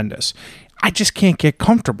tremendous. I just can't get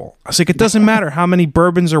comfortable. I was like, it doesn't matter how many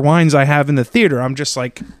bourbons or wines I have in the theater. I'm just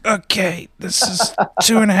like, okay, this is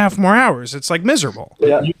 2.5 more hours. It's like miserable.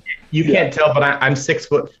 Yeah. You can't tell, but I'm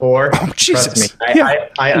 6'4". Oh, Jesus. Trust me.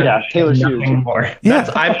 I Taylor's huge. More. Yeah.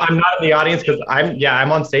 I'm not in the audience because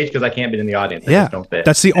I'm on stage because I can't be in the audience. I just don't fit.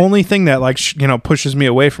 That's the only thing that pushes me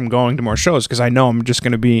away from going to more shows, because I know I'm just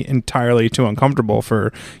going to be entirely too uncomfortable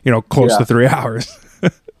for close to 3 hours.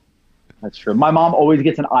 That's true. My mom always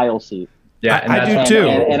gets an aisle seat. Yeah, and I do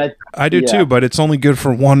too. I do too, but it's only good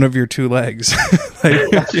for one of your two legs.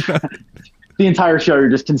 The entire show, you're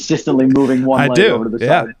just consistently moving one leg over to the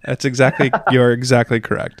side. That's you're exactly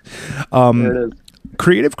correct. There it is.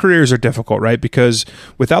 Creative careers are difficult, right? Because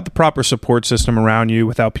without the proper support system around you,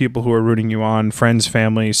 without people who are rooting you on, friends,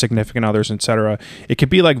 family, significant others, etc., it could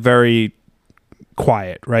be like very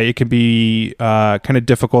quiet, right? It can be kind of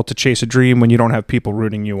difficult to chase a dream when you don't have people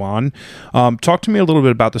rooting you on. Talk to me a little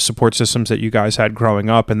bit about the support systems that you guys had growing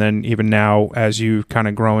up, and then even now as you kind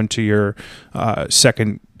of grow into your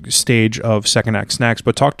second stage of Second Act Snacks.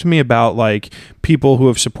 But talk to me about like people who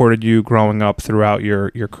have supported you growing up throughout your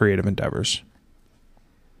creative endeavors.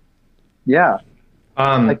 Yeah.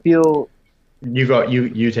 I feel you go.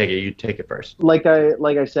 You take it. You take it first. Like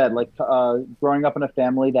I said, growing up in a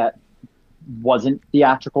family that wasn't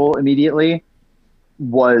theatrical immediately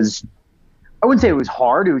was, I wouldn't say it was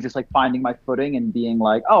hard. It was just like finding my footing and being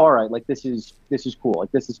like, oh, all right, like this is cool.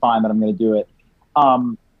 Like this is fine that I'm going to do it.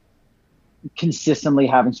 Consistently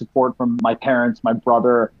having support from my parents, my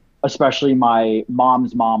brother, especially my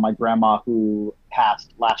mom's mom, my grandma, who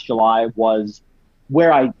passed last July, was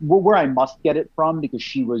where I must get it from, because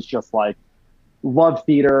she was just like, loved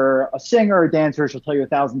theater, a singer, a dancer. She'll tell you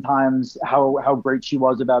 1,000 times how great she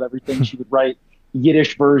was about everything. She would write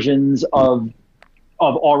Yiddish versions of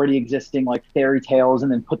already existing like fairy tales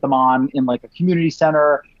and then put them on in like a community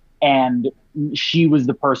center. And she was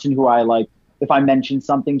the person who I like, if I mentioned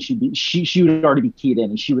something, she would already be keyed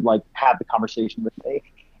in and she would like have the conversation with me.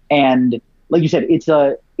 And like you said,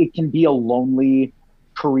 it can be a lonely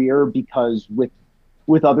career, because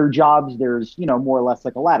with other jobs, there's, more or less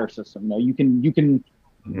like a ladder system. You can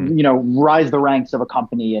rise the ranks of a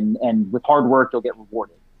company, and with hard work, you'll get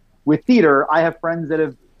rewarded. With theater, I have friends that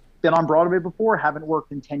have been on Broadway before, haven't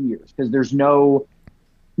worked in 10 years, because there's no,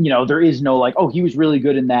 there is no like, oh, he was really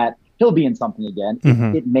good in that, he'll be in something again.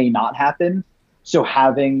 It may not happen. So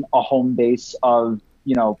having a home base of,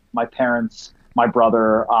 my parents, my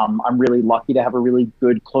brother, I'm really lucky to have a really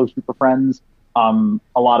good, close group of friends. A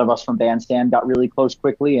lot of us from Bandstand got really close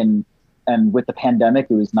quickly, and with the pandemic,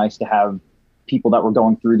 it was nice to have people that were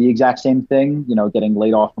going through the exact same thing, getting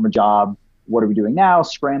laid off from a job. What are we doing now?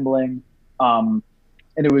 Scrambling. And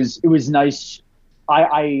it was nice.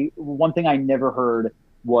 One thing I never heard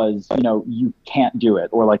was, you can't do it,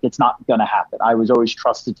 or like, it's not going to happen. I was always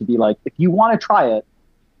trusted to be like, if you want to try it,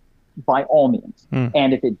 by all means.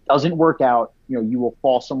 And if it doesn't work out, you will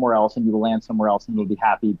fall somewhere else and you will land somewhere else and you'll be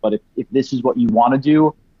happy. But if this is what you want to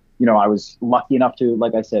do, I was lucky enough to,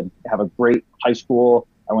 like I said, have a great high school.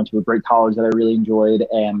 I went to a great college that I really enjoyed,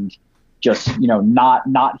 and just,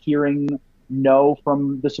 not hearing no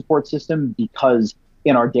from the support system, because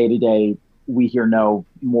in our day-to-day, we hear no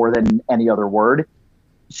more than any other word.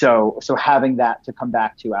 So having that to come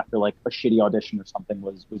back to after like a shitty audition or something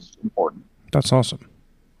was important. That's awesome.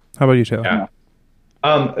 How about you, Taylor?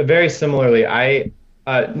 Yeah. Very similarly, I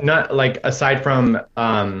not like aside from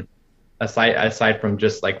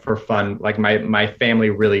just like for fun, like my family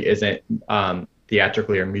really isn't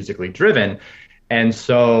theatrically or musically driven, and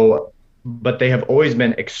so but they have always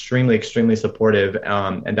been extremely supportive,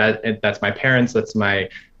 and that's my parents, that's my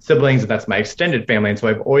siblings, that's my extended family, and so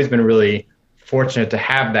I've always been really fortunate to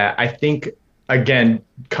have that. I think, again,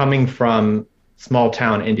 coming from small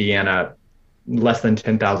town Indiana, less than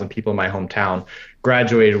 10,000 people in my hometown,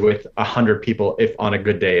 graduated with 100 people, if on a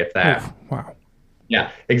good day, if that. Oh, wow.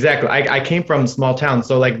 Yeah, exactly. I came from small town,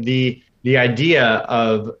 so like the idea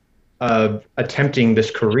of attempting this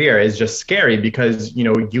career is just scary because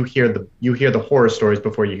you hear the horror stories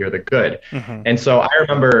before you hear the good. Mm-hmm. And so I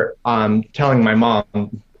remember telling my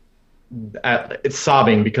mom,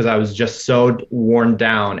 sobbing because I was just so worn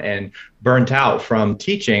down and burnt out from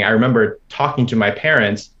teaching. I remember talking to my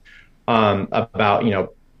parents about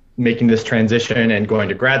making this transition and going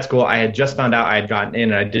to grad school. I had just found out I had gotten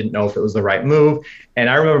in and I didn't know if it was the right move. And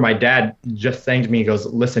I remember my dad just saying to me, he goes,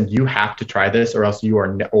 listen, you have to try this or else you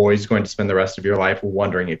are always going to spend the rest of your life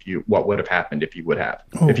wondering what would have happened if you would have,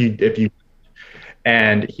 if you,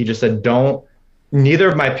 and he just said, neither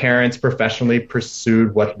of my parents professionally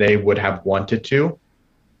pursued what they would have wanted to.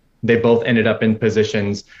 They both ended up in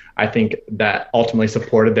positions, I think, that ultimately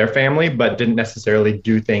supported their family, but didn't necessarily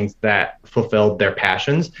do things that fulfilled their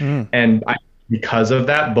passions. Mm. And because of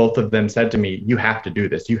that, both of them said to me, you have to do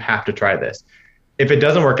this. You have to try this. If it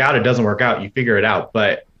doesn't work out, it doesn't work out. You figure it out.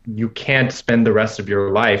 But you can't spend the rest of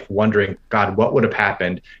your life wondering, God, what would have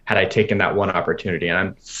happened had I taken that one opportunity? And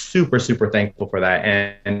I'm super thankful for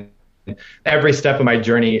that. And every step of my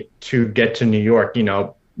journey to get to New York,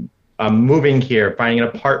 moving here, finding an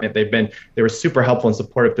apartment, they were super helpful and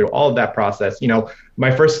supportive through all of that process. My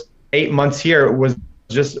first 8 months here was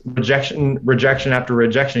just rejection after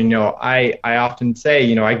rejection. I often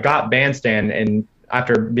say, I got Bandstand and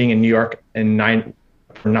after being in New York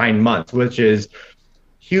for 9 months, which is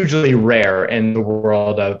hugely rare in the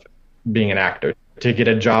world of being an actor. To get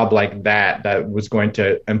a job like that was going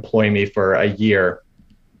to employ me for a year,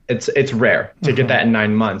 it's rare to get that in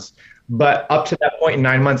 9 months. But up to that point in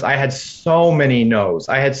 9 months, I had so many no's.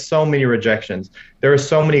 I had so many rejections. There were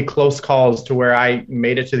so many close calls to where I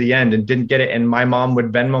made it to the end and didn't get it. And my mom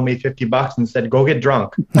would Venmo me $50 and said, go get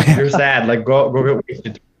drunk. You're sad. Like, go get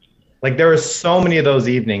wasted. Like, there were so many of those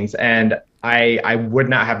evenings. And I would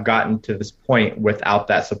not have gotten to this point without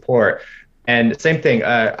that support. And same thing,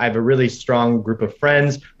 I have a really strong group of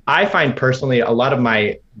friends. I find personally a lot of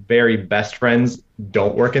my very best friends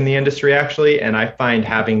don't work in the industry, actually. And I find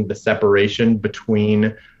having the separation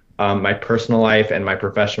between my personal life and my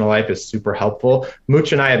professional life is super helpful.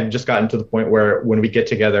 Mucha and I have just gotten to the point where when we get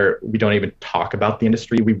together, we don't even talk about the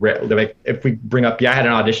industry. If we bring up, I had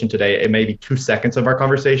an audition today, it may be 2 seconds of our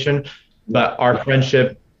conversation, but our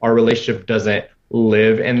friendship, our relationship doesn't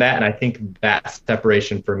live in that. And I think that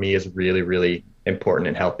separation for me is really important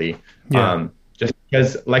and healthy. Yeah. Just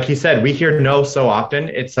because, like he said, we hear no so often.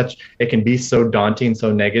 It can be so daunting,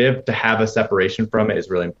 so negative. To have a separation from it is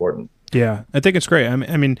really important. Yeah, I think it's great. I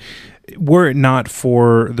mean, were it not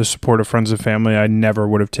for the support of friends and family, I never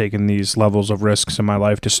would have taken these levels of risks in my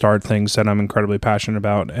life to start things that I'm incredibly passionate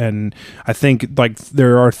about. And I think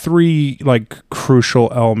there are 3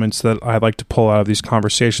 crucial elements that I like to pull out of these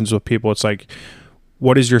conversations with people. It's like,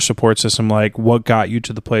 what is your support system like? What got you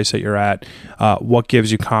to the place that you're at? What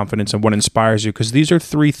gives you confidence and what inspires you? Because these are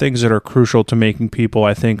 3 things that are crucial to making people,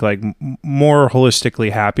 I think, more holistically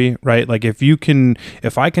happy, right? Like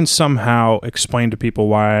if I can somehow explain to people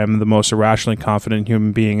why I'm the most irrationally confident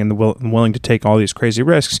human being and willing to take all these crazy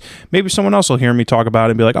risks, maybe someone else will hear me talk about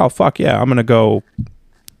it and be like, oh, fuck yeah, I'm going to go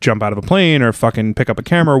jump out of a plane or fucking pick up a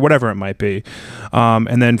camera or whatever it might be.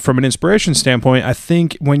 And then from an inspiration standpoint, I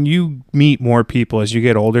think when you meet more people as you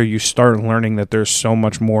get older, you start learning that there's so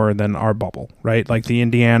much more than our bubble, right? Like the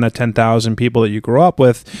Indiana 10,000 people that you grew up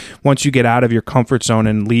with, once you get out of your comfort zone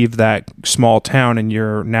and leave that small town and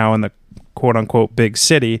you're now in the quote unquote big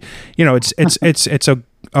city, it's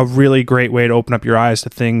a really great way to open up your eyes to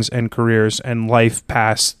things and careers and life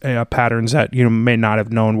patterns that you may not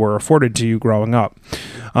have known were afforded to you growing up.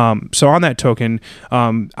 So on that token,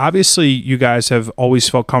 obviously you guys have always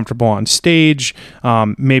felt comfortable on stage,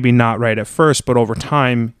 maybe not right at first, but over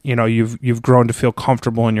time, you've grown to feel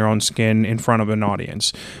comfortable in your own skin in front of an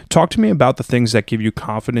audience. Talk to me about the things that give you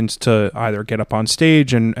confidence to either get up on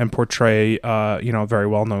stage and portray, a very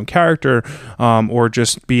well-known character, or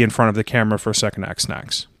just be in front of the camera for Second Act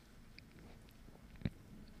Snacks.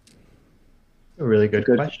 a really good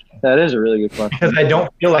question. That is a really good question. Because I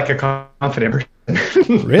don't feel like a confident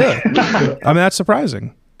person. Really? I mean, that's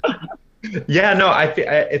surprising. Yeah, no,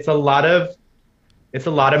 it's a lot of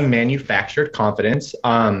manufactured confidence.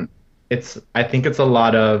 I think it's a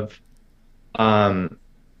lot of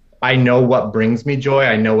I know what brings me joy.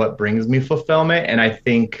 I know what brings me fulfillment. And I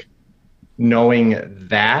think knowing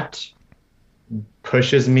that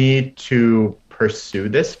pushes me to pursue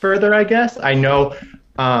this further, I guess. I know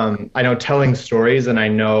telling stories, and I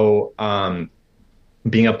know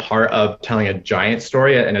being a part of telling a giant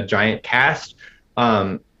story and a giant cast,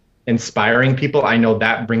 inspiring people. I know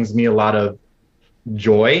that brings me a lot of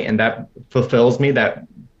joy, and that fulfills me, that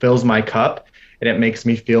fills my cup. And it makes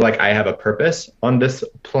me feel like I have a purpose on this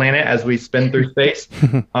planet as we spin through space.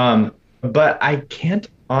 But I can't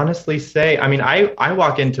honestly say, I mean, I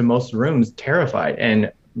walk into most rooms terrified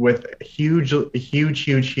and with huge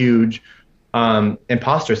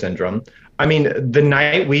imposter syndrome. I mean, the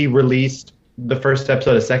night we released the first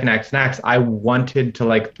episode of Second Act Snacks, I wanted to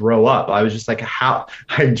like throw up. I was just like,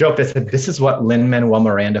 I joked, I said, this is what Lin-Manuel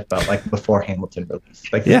Miranda felt like before Hamilton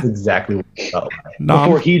released. Like, this is exactly what it felt like.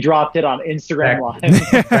 Before he dropped it on Instagram Live.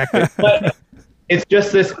 Exactly. But it's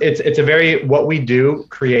just this, it's a very, what we do,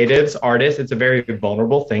 creatives, artists, it's a very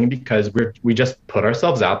vulnerable thing because we just put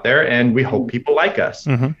ourselves out there and we hope people like us.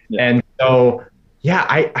 Mm-hmm. Yeah. And so, yeah,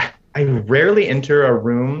 I rarely enter a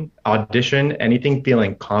room, audition, anything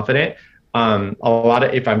feeling confident. A lot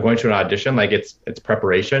of, if I'm going to an audition, like it's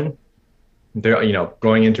preparation. There,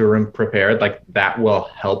 going into a room prepared, like that will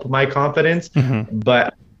help my confidence. Mm-hmm.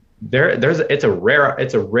 But it's a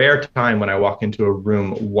rare time when I walk into a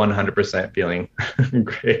room 100% feeling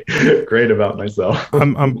great about myself.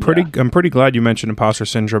 I'm pretty glad you mentioned imposter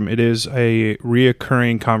syndrome. It is a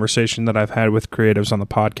reoccurring conversation that I've had with creatives on the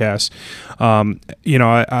podcast.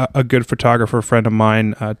 A good photographer friend of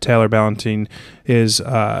mine, Taylor Ballantine, is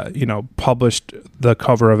published the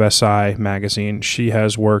cover of SI magazine. She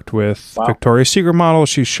has worked with Victoria's Secret models.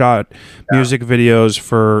 She's shot music videos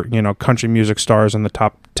for country music stars in the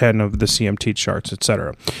top 10 of the CMT charts,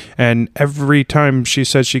 etc. And every time she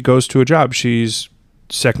says she goes to a job, she's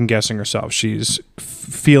second guessing herself. She's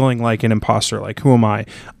feeling like an imposter. Like, who am I?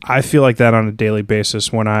 I feel like that on a daily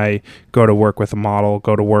basis when I go to work with a model,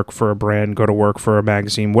 go to work for a brand, go to work for a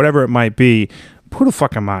magazine, whatever it might be. Who the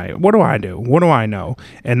fuck am I? What do I do? What do I know?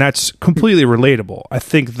 And that's completely relatable. I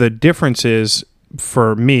think the difference is,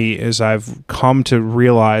 for me, is I've come to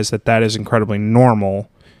realize that is incredibly normal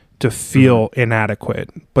to feel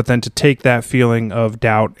inadequate, but then to take that feeling of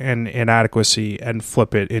doubt and inadequacy and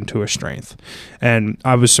flip it into a strength. And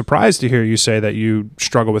I was surprised to hear you say that you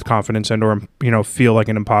struggle with confidence and or feel like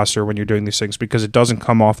an imposter when you're doing these things, because it doesn't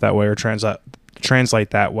come off that way or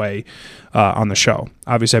translate that way on the show.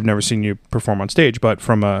 Obviously, I've never seen you perform on stage, but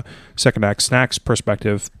from a Second Act Snacks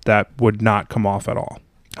perspective, that would not come off at all.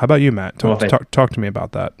 How about you, Matt? Talk to me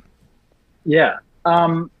about that. Yeah.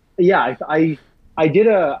 I did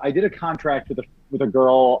a contract with a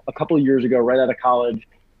girl a couple of years ago, right out of college,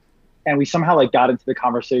 and we somehow got into the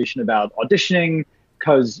conversation about auditioning,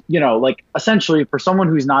 because essentially for someone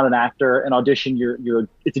who's not an actor, an audition,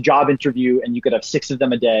 it's a job interview, and you could have 6 of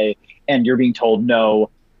them a day, and you're being told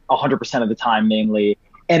no 100% of the time, mainly,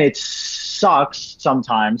 and it sucks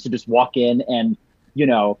sometimes to just walk in and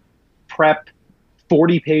prep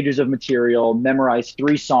 40 pages of material, memorize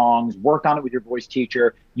 3 songs, work on it with your voice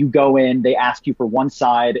teacher. You go in, they ask you for one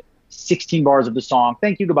side, 16 bars of the song.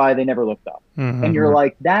 Thank you, goodbye. They never looked up. Mm-hmm. And you're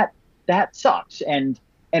like, that sucks. And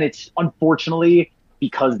it's unfortunately,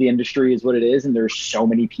 because the industry is what it is and there's so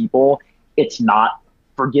many people, it's not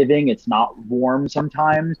forgiving. It's not warm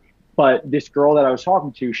sometimes. But this girl that I was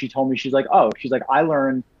talking to, she told me, she's like, I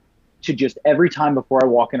learned to just every time before I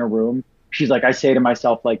walk in a room, she's like, I say to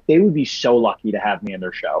myself, they would be so lucky to have me in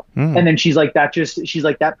their show. Mm. And then she's like,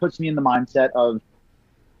 that puts me in the mindset of,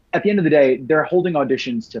 at the end of the day, they're holding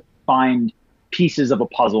auditions to find pieces of a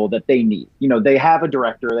puzzle that they need. They have a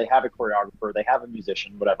director, they have a choreographer, they have a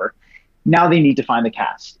musician, whatever. Now they need to find the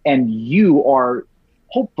cast. And you are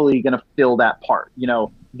hopefully going to fill that part.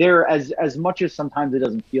 They're as much as sometimes it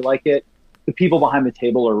doesn't feel like it, the people behind the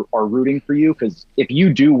table are rooting for you, because if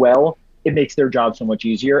you do well, it makes their job so much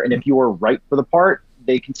easier. And if you are right for the part,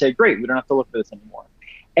 they can say, great, we don't have to look for this anymore.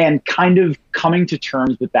 And kind of coming to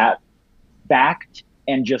terms with that fact,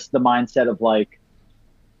 and just the mindset of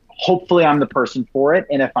hopefully I'm the person for it.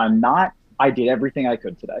 And if I'm not, I did everything I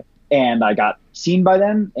could today. And I got seen by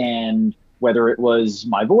them. And whether it was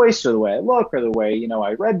my voice or the way I look or the way,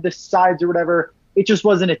 I read the sides or whatever, it just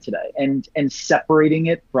wasn't it today. And separating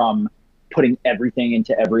it from putting everything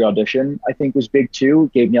into every audition, I think was big too.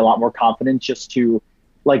 It gave me a lot more confidence just to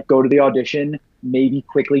go to the audition, maybe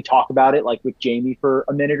quickly talk about it, like with Jamie for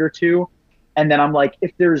a minute or two. And then I'm like,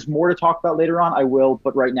 if there's more to talk about later on, I will.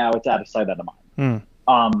 But right now it's out of sight, out of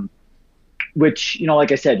mind. Which,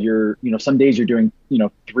 like I said, some days you're doing,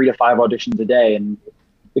 3 to 5 auditions a day. And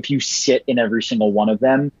if you sit in every single one of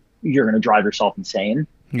them, you're going to drive yourself insane.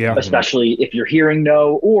 Yeah. Especially if you're hearing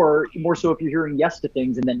no, or more so if you're hearing yes to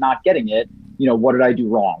things and then not getting it. What did I do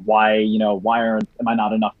wrong? Why am I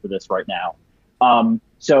not enough for this right now?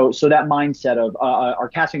 So that mindset of our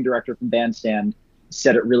casting director from Bandstand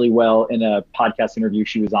said it really well in a podcast interview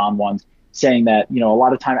she was on once, saying that, a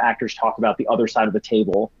lot of time actors talk about the other side of the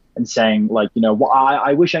table and saying like, well,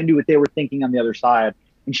 I wish I knew what they were thinking on the other side.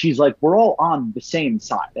 And she's like, we're all on the same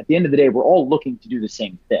side. At the end of the day, we're all looking to do the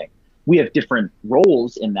same thing. We have different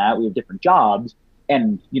roles in that. We have different jobs,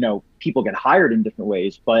 and, people get hired in different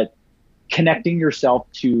ways, but connecting yourself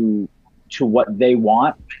to what they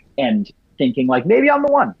want and thinking like, maybe I'm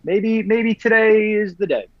the one, maybe today is the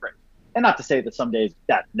day. Right. And not to say that some days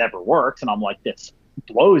that never works and I'm like, this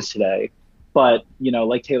blows today, but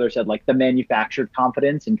like Taylor said, like the manufactured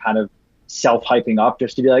confidence and kind of self-hyping up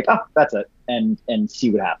just to be like, oh, that's it, and see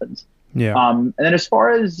what happens. Yeah. And then as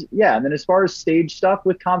far as stage stuff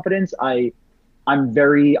with confidence, I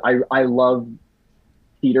love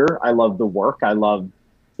theater. I love the work. I love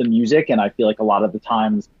the music. And I feel like a lot of the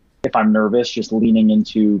times if I'm nervous, just leaning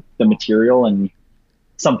into the material and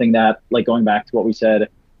something that, like going back to what we said,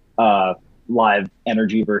 live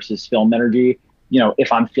energy versus film energy,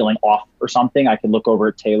 if I'm feeling off or something, I can look over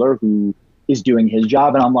at Taylor, who is doing his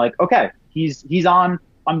job, and I'm like, okay, he's on,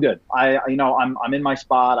 I'm good. I'm in my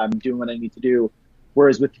spot. I'm doing what I need to do.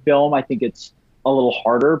 Whereas with film, I think it's a little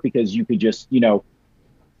harder because you could just,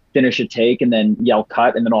 finish a take and then yell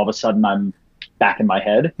cut, and then all of a sudden I'm back in my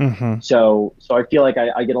head. Mm-hmm. So I feel like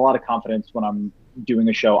I get a lot of confidence when I'm doing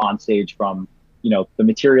a show on stage from, the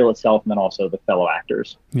material itself and then also the fellow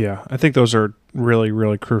actors. Yeah, I think those are really,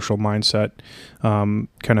 really crucial mindset kind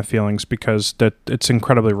of feelings, because that it's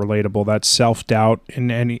incredibly relatable. That self-doubt in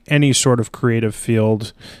any sort of creative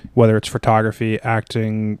field, whether it's photography,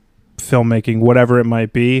 acting, filmmaking, whatever it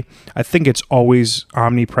might be, I think it's always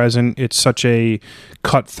omnipresent. It's such a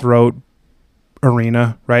cutthroat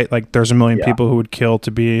arena, right? Like there's a million people who would kill to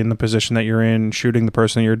be in the position that you're in, shooting the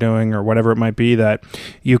person that you're doing or whatever it might be, that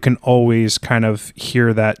you can always kind of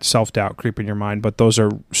hear that self-doubt creep in your mind. But those are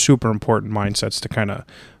super important mindsets to kind of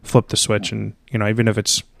flip the switch. And, even if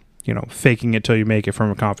it's, faking it till you make it from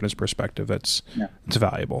a confidence perspective, it's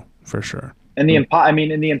valuable for sure. And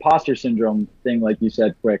the imposter syndrome thing, like you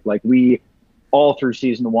said, quick, like we all through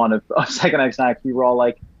season 1 of Second X Snacks, we were all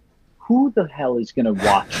like, who the hell is going to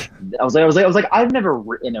watch? I was like, I've never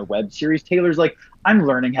written a web series. Taylor's like, I'm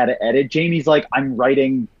learning how to edit. Jamie's like, I'm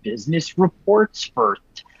writing business reports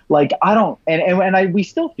first. Like, I don't, we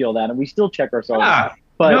still feel that, and we still check ourselves.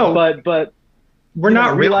 But we're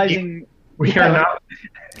not realizing we are not.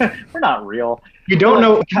 We're not real. You don't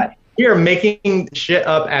know. We are making shit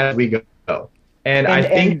up as we go, and I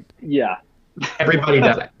think everybody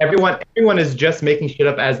does that. Everyone is just making shit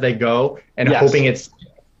up as they go and hoping it's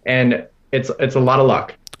a lot of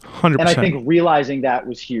luck. 100%. And I think realizing that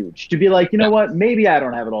was huge, to be like, what, maybe I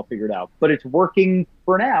don't have it all figured out, but it's working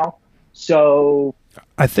for now. So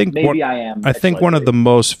I think maybe I am. I think one of the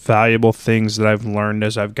most valuable things that I've learned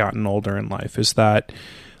as I've gotten older in life is that,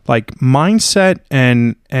 like, mindset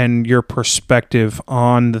and your perspective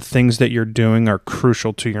on the things that you're doing are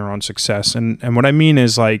crucial to your own success. And what I mean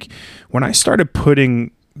is, like, when I started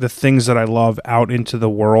putting the things that I love out into the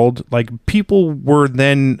world, like, people were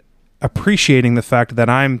then appreciating the fact that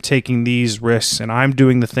I'm taking these risks and I'm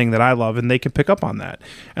doing the thing that I love, and they can pick up on that.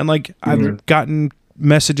 And like, I've gotten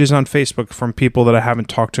messages on Facebook from people that I haven't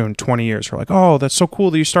talked to in 20 years who are like, oh, that's so cool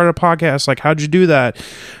that you started a podcast. Like, how'd you do that?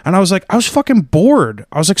 And I was like, I was fucking bored.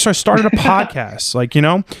 I was like, so I started a podcast. Like,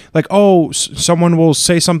 like, oh, someone will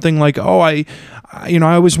say something like, oh, I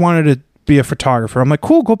always wanted to be a photographer. I'm like,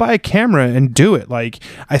 cool, go buy a camera and do it. Like,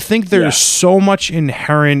 I think there's so much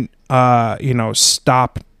inherent,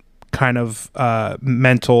 stop kind of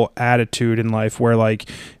mental attitude in life where, like,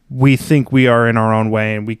 we think we are in our own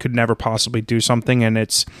way and we could never possibly do something. And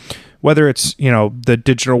it's whether it's, the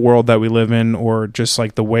digital world that we live in or just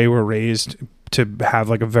like the way we're raised to have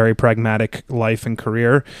like a very pragmatic life and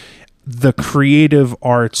career, the creative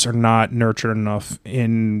arts are not nurtured enough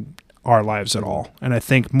in our lives at all. And I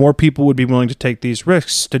think more people would be willing to take these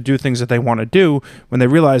risks to do things that they want to do when they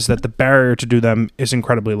realize that the barrier to do them is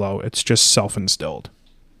incredibly low. It's just self-instilled.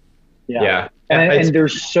 Yeah. And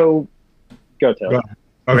there's so... Go, Taylor.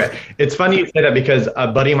 Okay. It's funny you say that because a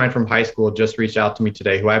buddy of mine from high school just reached out to me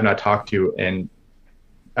today who I have not talked to in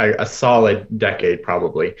a solid decade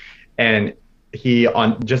probably. And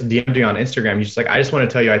just DM'd me on Instagram. He's just like, I just want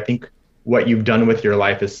to tell you, I think what you've done with your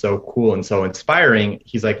life is so cool and so inspiring.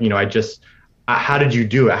 He's like, how did you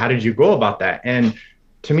do it? How did you go about that? And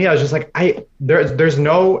to me, I was just like, there's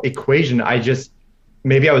no equation.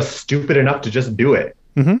 Maybe I was stupid enough to just do it.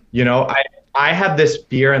 Mm-hmm. I have this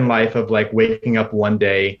fear in life of like waking up one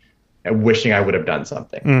day and wishing I would have done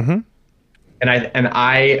something. Mm-hmm.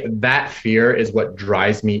 And that fear is what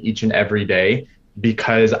drives me each and every day,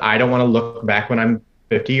 because I don't want to look back when I'm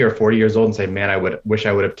 50 or 40 years old and say, man, wish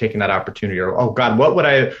I would have taken that opportunity, or, oh God, what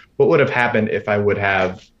would have happened if I would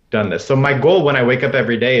have done this? So my goal when I wake up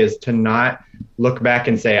every day is to not look back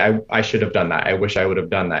and say, I should have done that. I wish I would have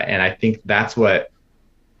done that. And I think that's what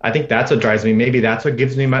drives me. Maybe that's what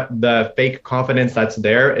gives me the fake confidence that's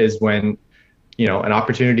there, is when, an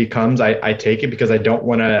opportunity comes, I take it, because I don't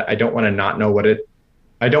want to not know what it,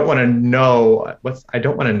 I don't want to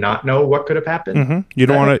not know what could have happened. Mm-hmm. You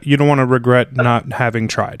don't want to regret not having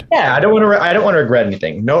tried. Yeah. I don't want to regret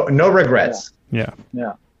anything. No regrets. Yeah.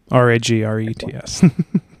 Yeah. RAGRETS.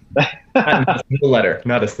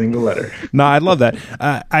 Not a single letter. No, I love that.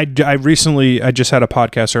 I just had a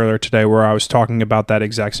podcast earlier today where I was talking about that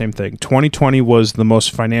exact same thing. 2020 was the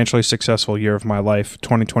most financially successful year of my life.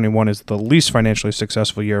 2021 is the least financially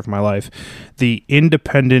successful year of my life. The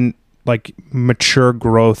independent, like, mature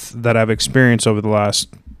growth that I've experienced over the last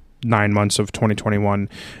 9 months of 2021,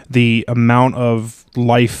 the amount of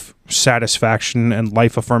life satisfaction and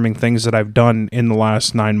life affirming things that I've done in the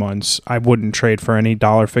last 9 months, I wouldn't trade for any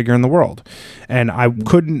dollar figure in the world. And I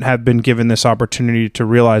couldn't have been given this opportunity to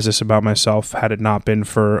realize this about myself had it not been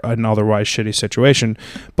for an otherwise shitty situation.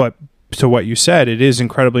 But to what you said, it is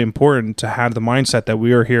incredibly important to have the mindset that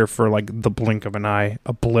we are here for like the blink of an eye,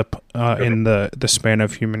 a blip in the span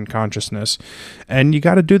of human consciousness. And you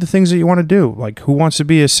got to do the things that you want to do. Like, who wants to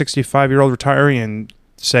be a 65-year-old retiree and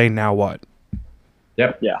say, now what?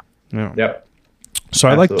 Yep. Yeah. Yep. So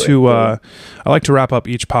I like to wrap up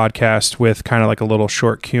each podcast with kind of like a little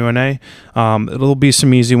short Q&A. It'll be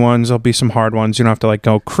some easy ones. There'll be some hard ones. You don't have to like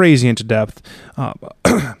go crazy into depth.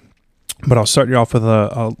 But I'll start you off with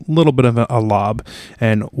a little bit of a lob.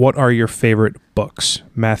 And what are your favorite books?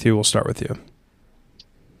 Matthew, we'll start with you.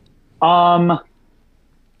 I'll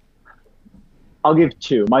give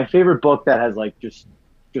two. My favorite book that has like just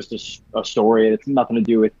a story. It's nothing to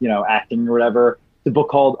do with, acting or whatever. It's a book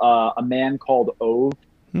called A Man Called Ove.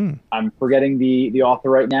 I'm forgetting the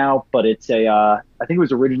author right now, but it's I think it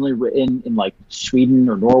was originally written in like Sweden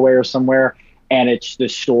or Norway or somewhere. And it's the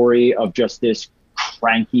story of just this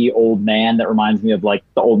cranky old man that reminds me of like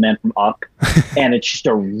the old man from Up. And it's just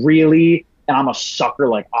and I'm a sucker,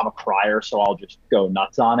 like I'm a crier, so I'll just go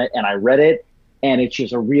nuts on it. And I read it, and it's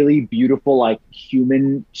just a really beautiful, like,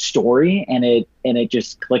 human story, and it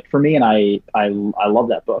just clicked for me, and I love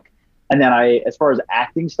that book. And then as far as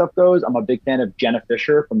acting stuff goes, I'm a big fan of Jenna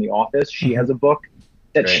Fisher from The Office. She has a book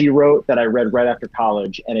that she wrote that I read right after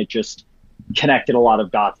college, and it just connected a lot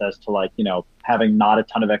of dots as to, like, having not a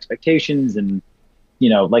ton of expectations and,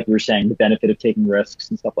 like we were saying, the benefit of taking risks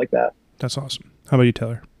and stuff like that. That's awesome. How about you,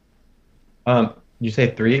 Taylor? You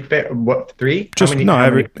say three? What, three? Just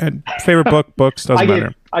favorite books doesn't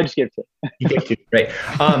matter. I just gave two. You gave two. Great.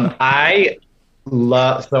 I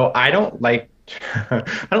don't like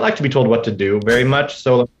to be told what to do very much.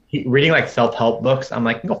 So reading like self-help books, I'm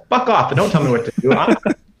like, no, fuck off and don't tell me what to do.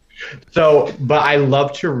 But I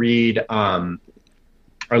love to read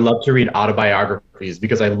autobiographies,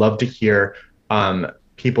 because I love to hear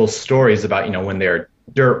people's stories about, when they're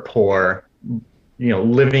dirt poor,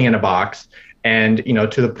 living in a box, and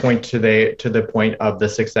to the point of the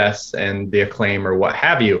success and the acclaim or what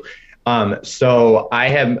have you. So I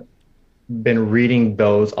have been reading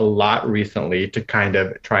those a lot recently to kind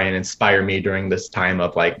of try and inspire me during this time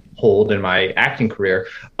of like hold in my acting career.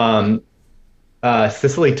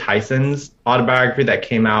 Cicely Tyson's autobiography that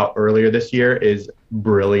came out earlier this year is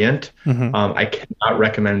brilliant. I cannot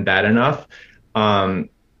recommend that enough.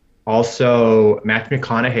 Also, Matthew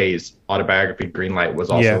McConaughey's autobiography, Greenlight,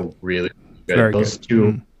 was also really good. Very Those good.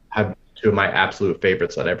 two have two of my absolute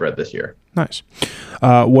favorites that I've read this year. Nice.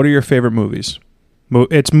 What are your favorite movies?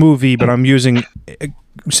 It's movie, but I'm using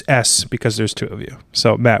S because there's two of you.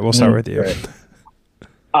 So, Matt, we'll start with you.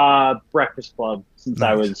 Breakfast Club, since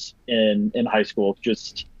I was in high school.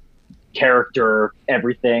 Just character,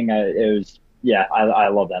 everything. I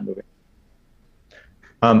love that movie.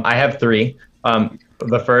 I have three.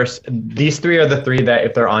 These three are the three that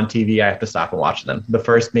if they're on TV, I have to stop and watch them. The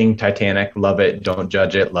first being Titanic. Love it. Don't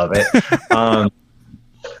judge it. Love it.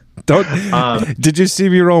 Don't. Did you see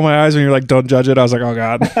me roll my eyes when you're like, "Don't judge it"? I was like, "Oh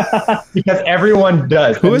God." Because everyone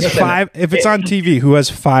does. Who has five? If it's on TV, who has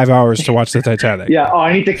 5 hours to watch the Titanic? Yeah. Oh,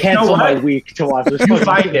 I need to cancel my week to watch this. You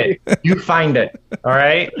find it. You find it. All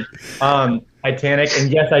right. Titanic,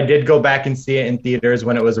 and yes, I did go back and see it in theaters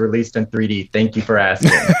when it was released in 3D. Thank you for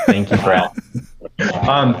asking.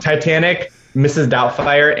 Titanic, Mrs.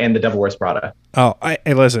 Doubtfire, and The Devil Wears Prada. Oh,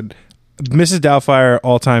 hey, listen, Mrs. Doubtfire,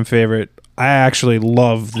 all-time favorite. I actually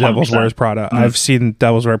love The Devil Wears Prada. Mm-hmm. I've seen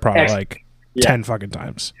Devil's Wears Prada 10 fucking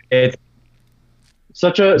times. It's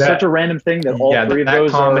such a random thing that all three of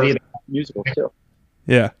those comedy, are musicals too.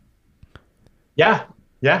 Yeah.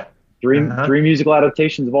 Three musical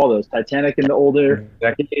adaptations of all those. Titanic in the older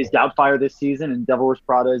days, Doubtfire this season, and Devil Wears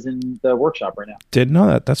Prada is in the workshop right now. Didn't know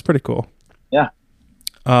that. That's pretty cool. Yeah.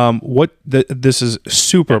 This is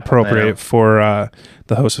super appropriate for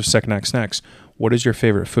the host of Second Act Snacks. What is your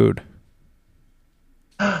favorite food?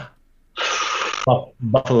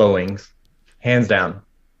 Buffalo wings, hands down.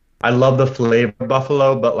 I love the flavor of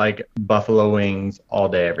buffalo, but like buffalo wings all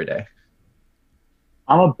day, every day.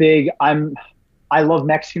 I love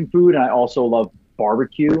Mexican food, and I also love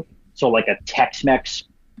barbecue. So like a Tex-Mex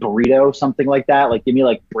burrito, something like that. Like give me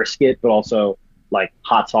like brisket, but also like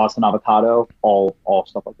hot sauce and avocado, all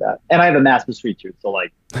stuff like that. And I have a massive sweet tooth, so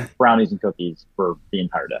like brownies and cookies for the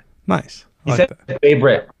entire day. Nice. You said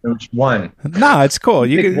favorite. Which one? No, it's cool.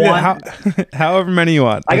 You can however many you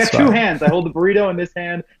want. I got two hands. I hold the burrito in this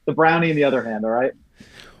hand, the brownie in the other hand. All right.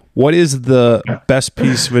 What is the best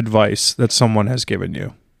piece of advice that someone has given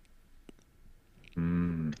you? I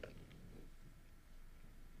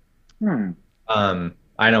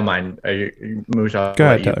know mine. Mucha, go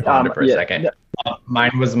ahead, Tyler. For a second.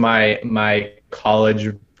 Mine was my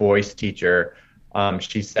college voice teacher.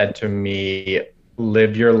 She said to me,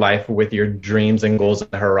 live your life with your dreams and goals on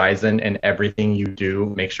the horizon, and everything you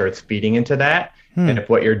do, make sure it's feeding into that. And if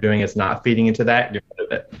what you're doing is not feeding into that, you're out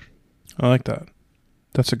of it. I like that.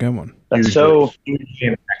 That's a good one. That's hugely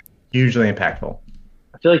impactful.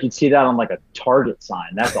 I feel like you'd see that on like a Target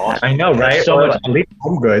sign. That's awesome. I know, right? So at least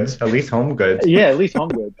Home Goods. Yeah, at least Home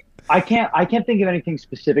Goods. I can't think of anything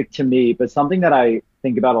specific to me, but something that I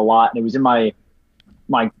think about a lot, and it was in my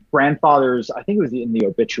grandfather's, I think it was in the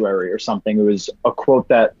obituary or something. It was a quote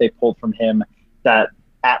that they pulled from him that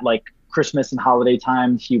at like Christmas and holiday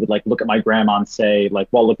times, he would like look at my grandma and say, like,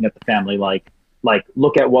 while looking at the family, like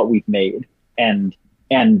look at what we've made. And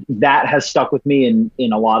that has stuck with me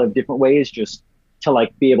in a lot of different ways, just to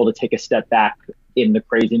like be able to take a step back in the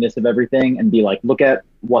craziness of everything and be like, look at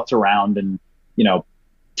what's around and,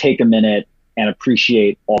 take a minute and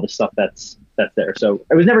appreciate all the stuff that's there. So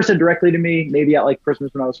it was never said directly to me, maybe at like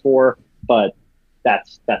Christmas when I was 4, but that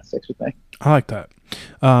sticks with me. I like that.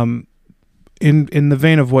 In the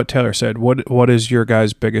vein of what Taylor said, what is your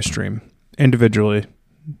guys' biggest dream individually,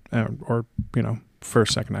 or for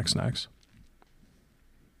Second Act Snacks?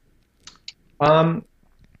 I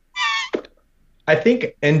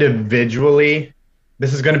think individually,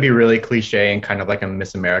 this is going to be really cliche and kind of like a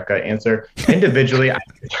Miss America answer. Individually, I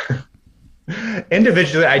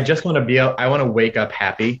just want to I want to wake up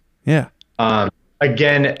happy. Yeah.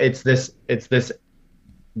 Again, it's this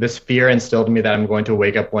fear instilled in me that I'm going to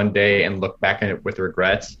wake up one day and look back at it with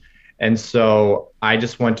regrets. And so I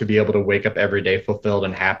just want to be able to wake up every day fulfilled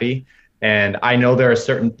and happy. And I know there are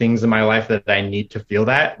certain things in my life that I need to feel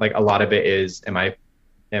that. Like a lot of it is, am I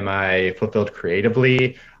fulfilled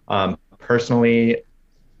creatively, personally?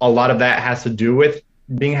 A lot of that has to do with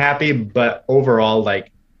being happy, but overall,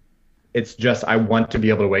 like, it's just, I want to be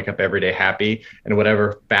able to wake up every day happy, and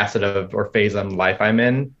whatever facet of or phase of life I'm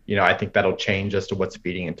in, I think that'll change as to what's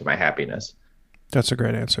feeding into my happiness. That's a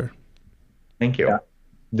great answer. Thank you. Yeah.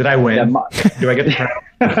 Did I win? Do I get the crown?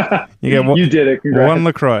 You did it. Congrats. 1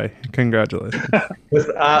 LaCroix. Congratulations. With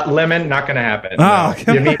lemon, not going to happen. Oh,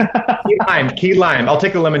 no. Give me key lime. I'll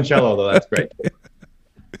take the limoncello though. That's great.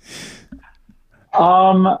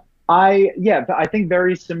 I think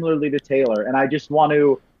very similarly to Taylor, and I just want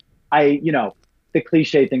to, the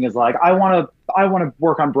cliche thing is like, I want to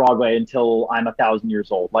work on Broadway until I'm 1,000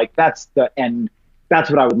 years old. Like that's the end. That's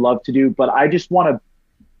what I would love to do, but I just want to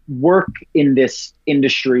work in this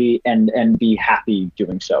industry and be happy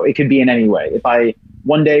doing so. It could be in any way. If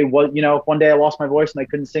one day I lost my voice and I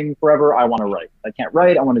couldn't sing forever, I want to write. I can't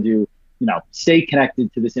write. I want to do, stay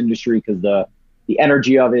connected to this industry because the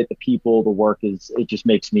energy of it, the people, the work it just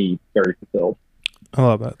makes me very fulfilled. I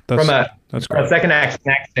love that. That's from a Second Act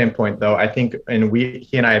Snack standpoint, though, I think, and he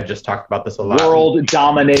and I have just talked about this a lot. World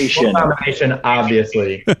domination,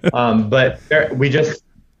 obviously. But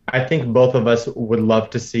I think both of us would love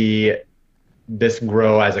to see this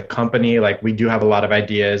grow as a company. Like, we do have a lot of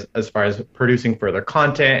ideas as far as producing further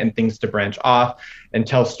content and things to branch off and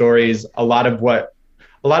tell stories. A lot of what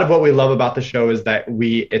we love about the show is that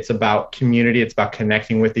it's about community. It's about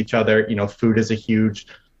connecting with each other. You know, food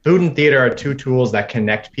and theater are two tools that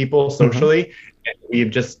connect people socially. Mm-hmm. And we've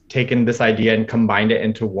just taken this idea and combined it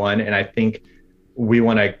into one. And I think we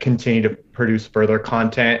want to continue to produce further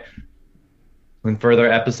content and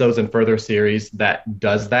further episodes and further series that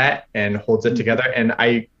does that and holds it together. And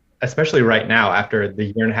especially right now, after the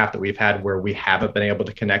year and a half that we've had where we haven't been able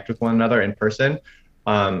to connect with one another in person,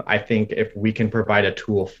 I think if we can provide a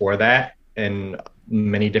tool for that in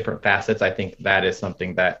many different facets, I think that is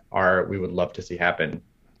something that we would love to see happen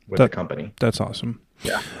with the company. That's awesome.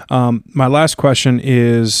 Yeah. My last question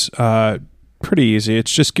is pretty easy.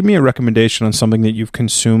 It's just give me a recommendation on something that you've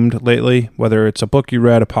consumed lately, whether it's a book you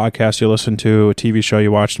read, a podcast you listened to, a TV show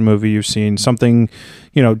you watched, a movie you've seen, something,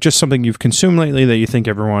 just something you've consumed lately that you think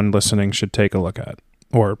everyone listening should take a look at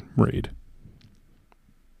or read.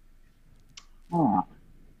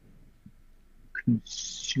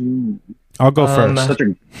 Consume. I'll go first.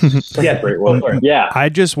 Great word. Yeah. I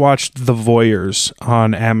just watched The Voyeurs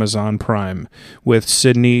on Amazon Prime with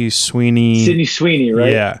Sydney Sweeney. Sydney Sweeney,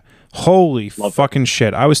 right? Yeah. Holy fucking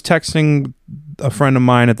shit. I was texting a friend of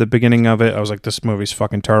mine at the beginning of it. I was like, this movie's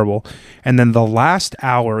fucking terrible. And then the last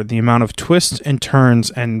hour, the amount of twists and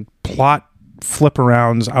turns and plot flip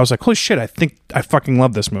arounds, I was like, holy shit, I think I fucking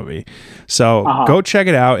love this movie. So go check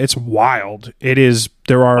it out. It's wild. It's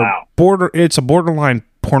a borderline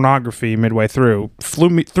pornography midway through. Threw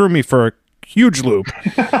me for a huge loop.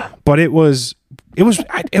 But I'm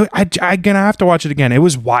gonna have to watch it again. It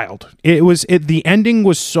was wild. The ending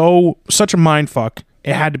was such a mind fuck.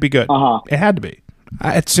 It had to be good. It had to be.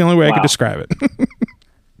 It's the only way I could describe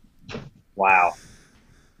it. Wow.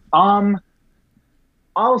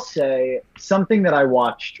 I'll say something that I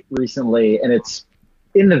watched recently, and it's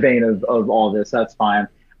in the vein of all this. That's fine.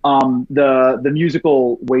 The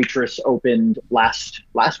musical Waitress opened last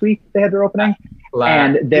week. They had their opening,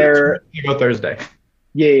 and their Thursday.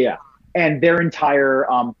 Yeah. And their entire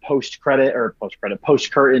post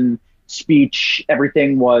curtain speech,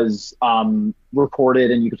 everything was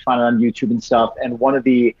recorded, and you could find it on YouTube and stuff. And one of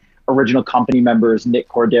the original company members, Nick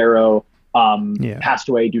Cordero, passed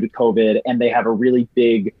away due to COVID, and they have a really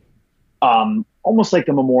big, almost like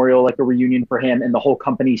a memorial, like a reunion for him. And the whole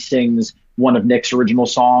company sings one of Nick's original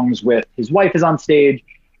songs with his wife is on stage.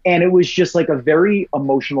 And it was just like a very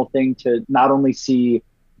emotional thing to not only see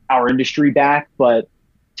our industry back, but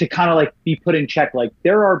to kind of like be put in check. Like,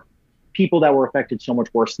 there are people that were affected so much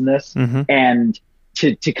worse than this. Mm-hmm. And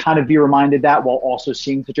to kind of be reminded that while also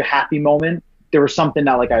seeing such a happy moment, there was something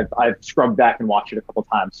that like I've scrubbed back and watched it a couple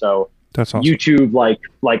times. So that's awesome. YouTube,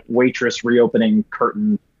 like Waitress reopening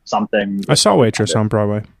curtain something. I saw Waitress on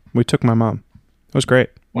Broadway. We took my mom. It was great.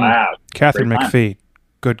 Wow. Catherine McPhee.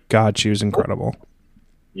 Good God, she was incredible.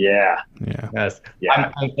 Yeah. Yes.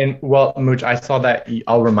 Yeah. Well, Mooch, I saw that.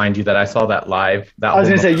 I'll remind you that I saw that live. I was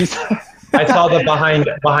going to say, I saw the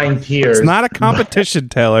behind tears. It's not a competition,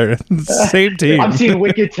 Taylor. It's the same team. I'm seeing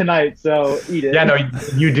Wicked tonight, so eat it. Yeah, no,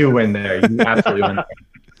 you do win there. You absolutely win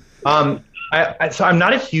there. So I'm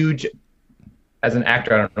not a huge, as an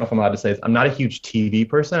actor, I don't know if I'm allowed to say this, I'm not a huge TV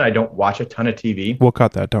person. I don't watch a ton of TV. We'll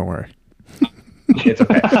cut that. Don't worry. It's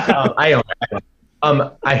okay. I own it.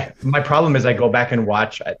 My problem is I go back and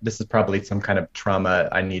watch. This is probably some kind of trauma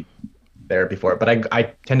I need therapy for, but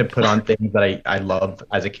I tend to put on things that I loved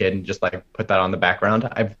as a kid and just like put that on the background.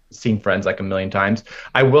 I've seen Friends like a million times.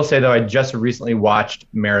 I will say though, I just recently watched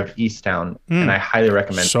Mayor of Easttown, and I highly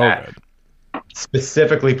recommend that. Good.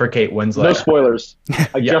 Specifically for Kate Winslet. No spoilers.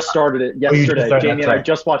 I just started it yesterday. Jamie and I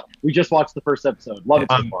we just watched the first episode. Love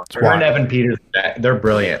it so far. Her and Evan Peters, they're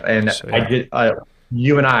brilliant, and so, yeah.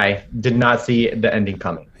 You and I did not see the ending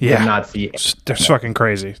coming. Yeah. Did not see it. They're fucking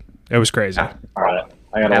crazy. It was crazy. Yeah. All right.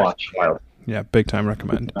 I got to watch. Yeah, big time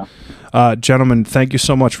recommend. Gentlemen, thank you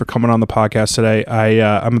so much for coming on the podcast today.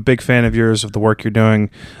 I'm a big fan of yours, of the work you're doing.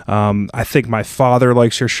 I think my father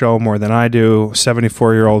likes your show more than I do.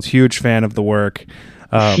 74-year-old, huge fan of the work.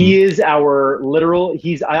 He is our literal,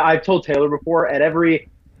 I've told Taylor before, at every,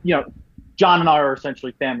 John and I are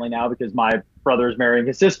essentially family now because my brother is marrying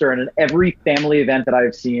his sister, and at every family event that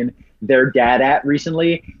I've seen their dad at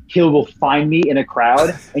recently, he will find me in a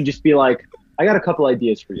crowd and just be like, I got a couple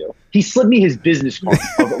ideas for you. He slipped me his business card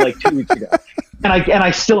like 2 weeks ago. and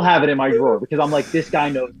I still have it in my drawer because I'm like, this guy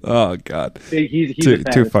knows. Oh God, he's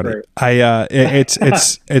too funny.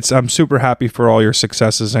 I'm super happy for all your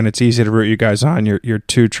successes, and it's easy to root you guys on. You're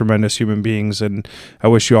two tremendous human beings, and I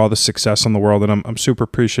wish you all the success in the world. And I'm super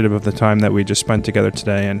appreciative of the time that we just spent together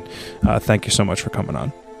today. And thank you so much for coming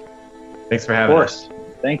on. Thanks for having us.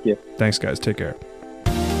 Thank you. Thanks, guys. Take care.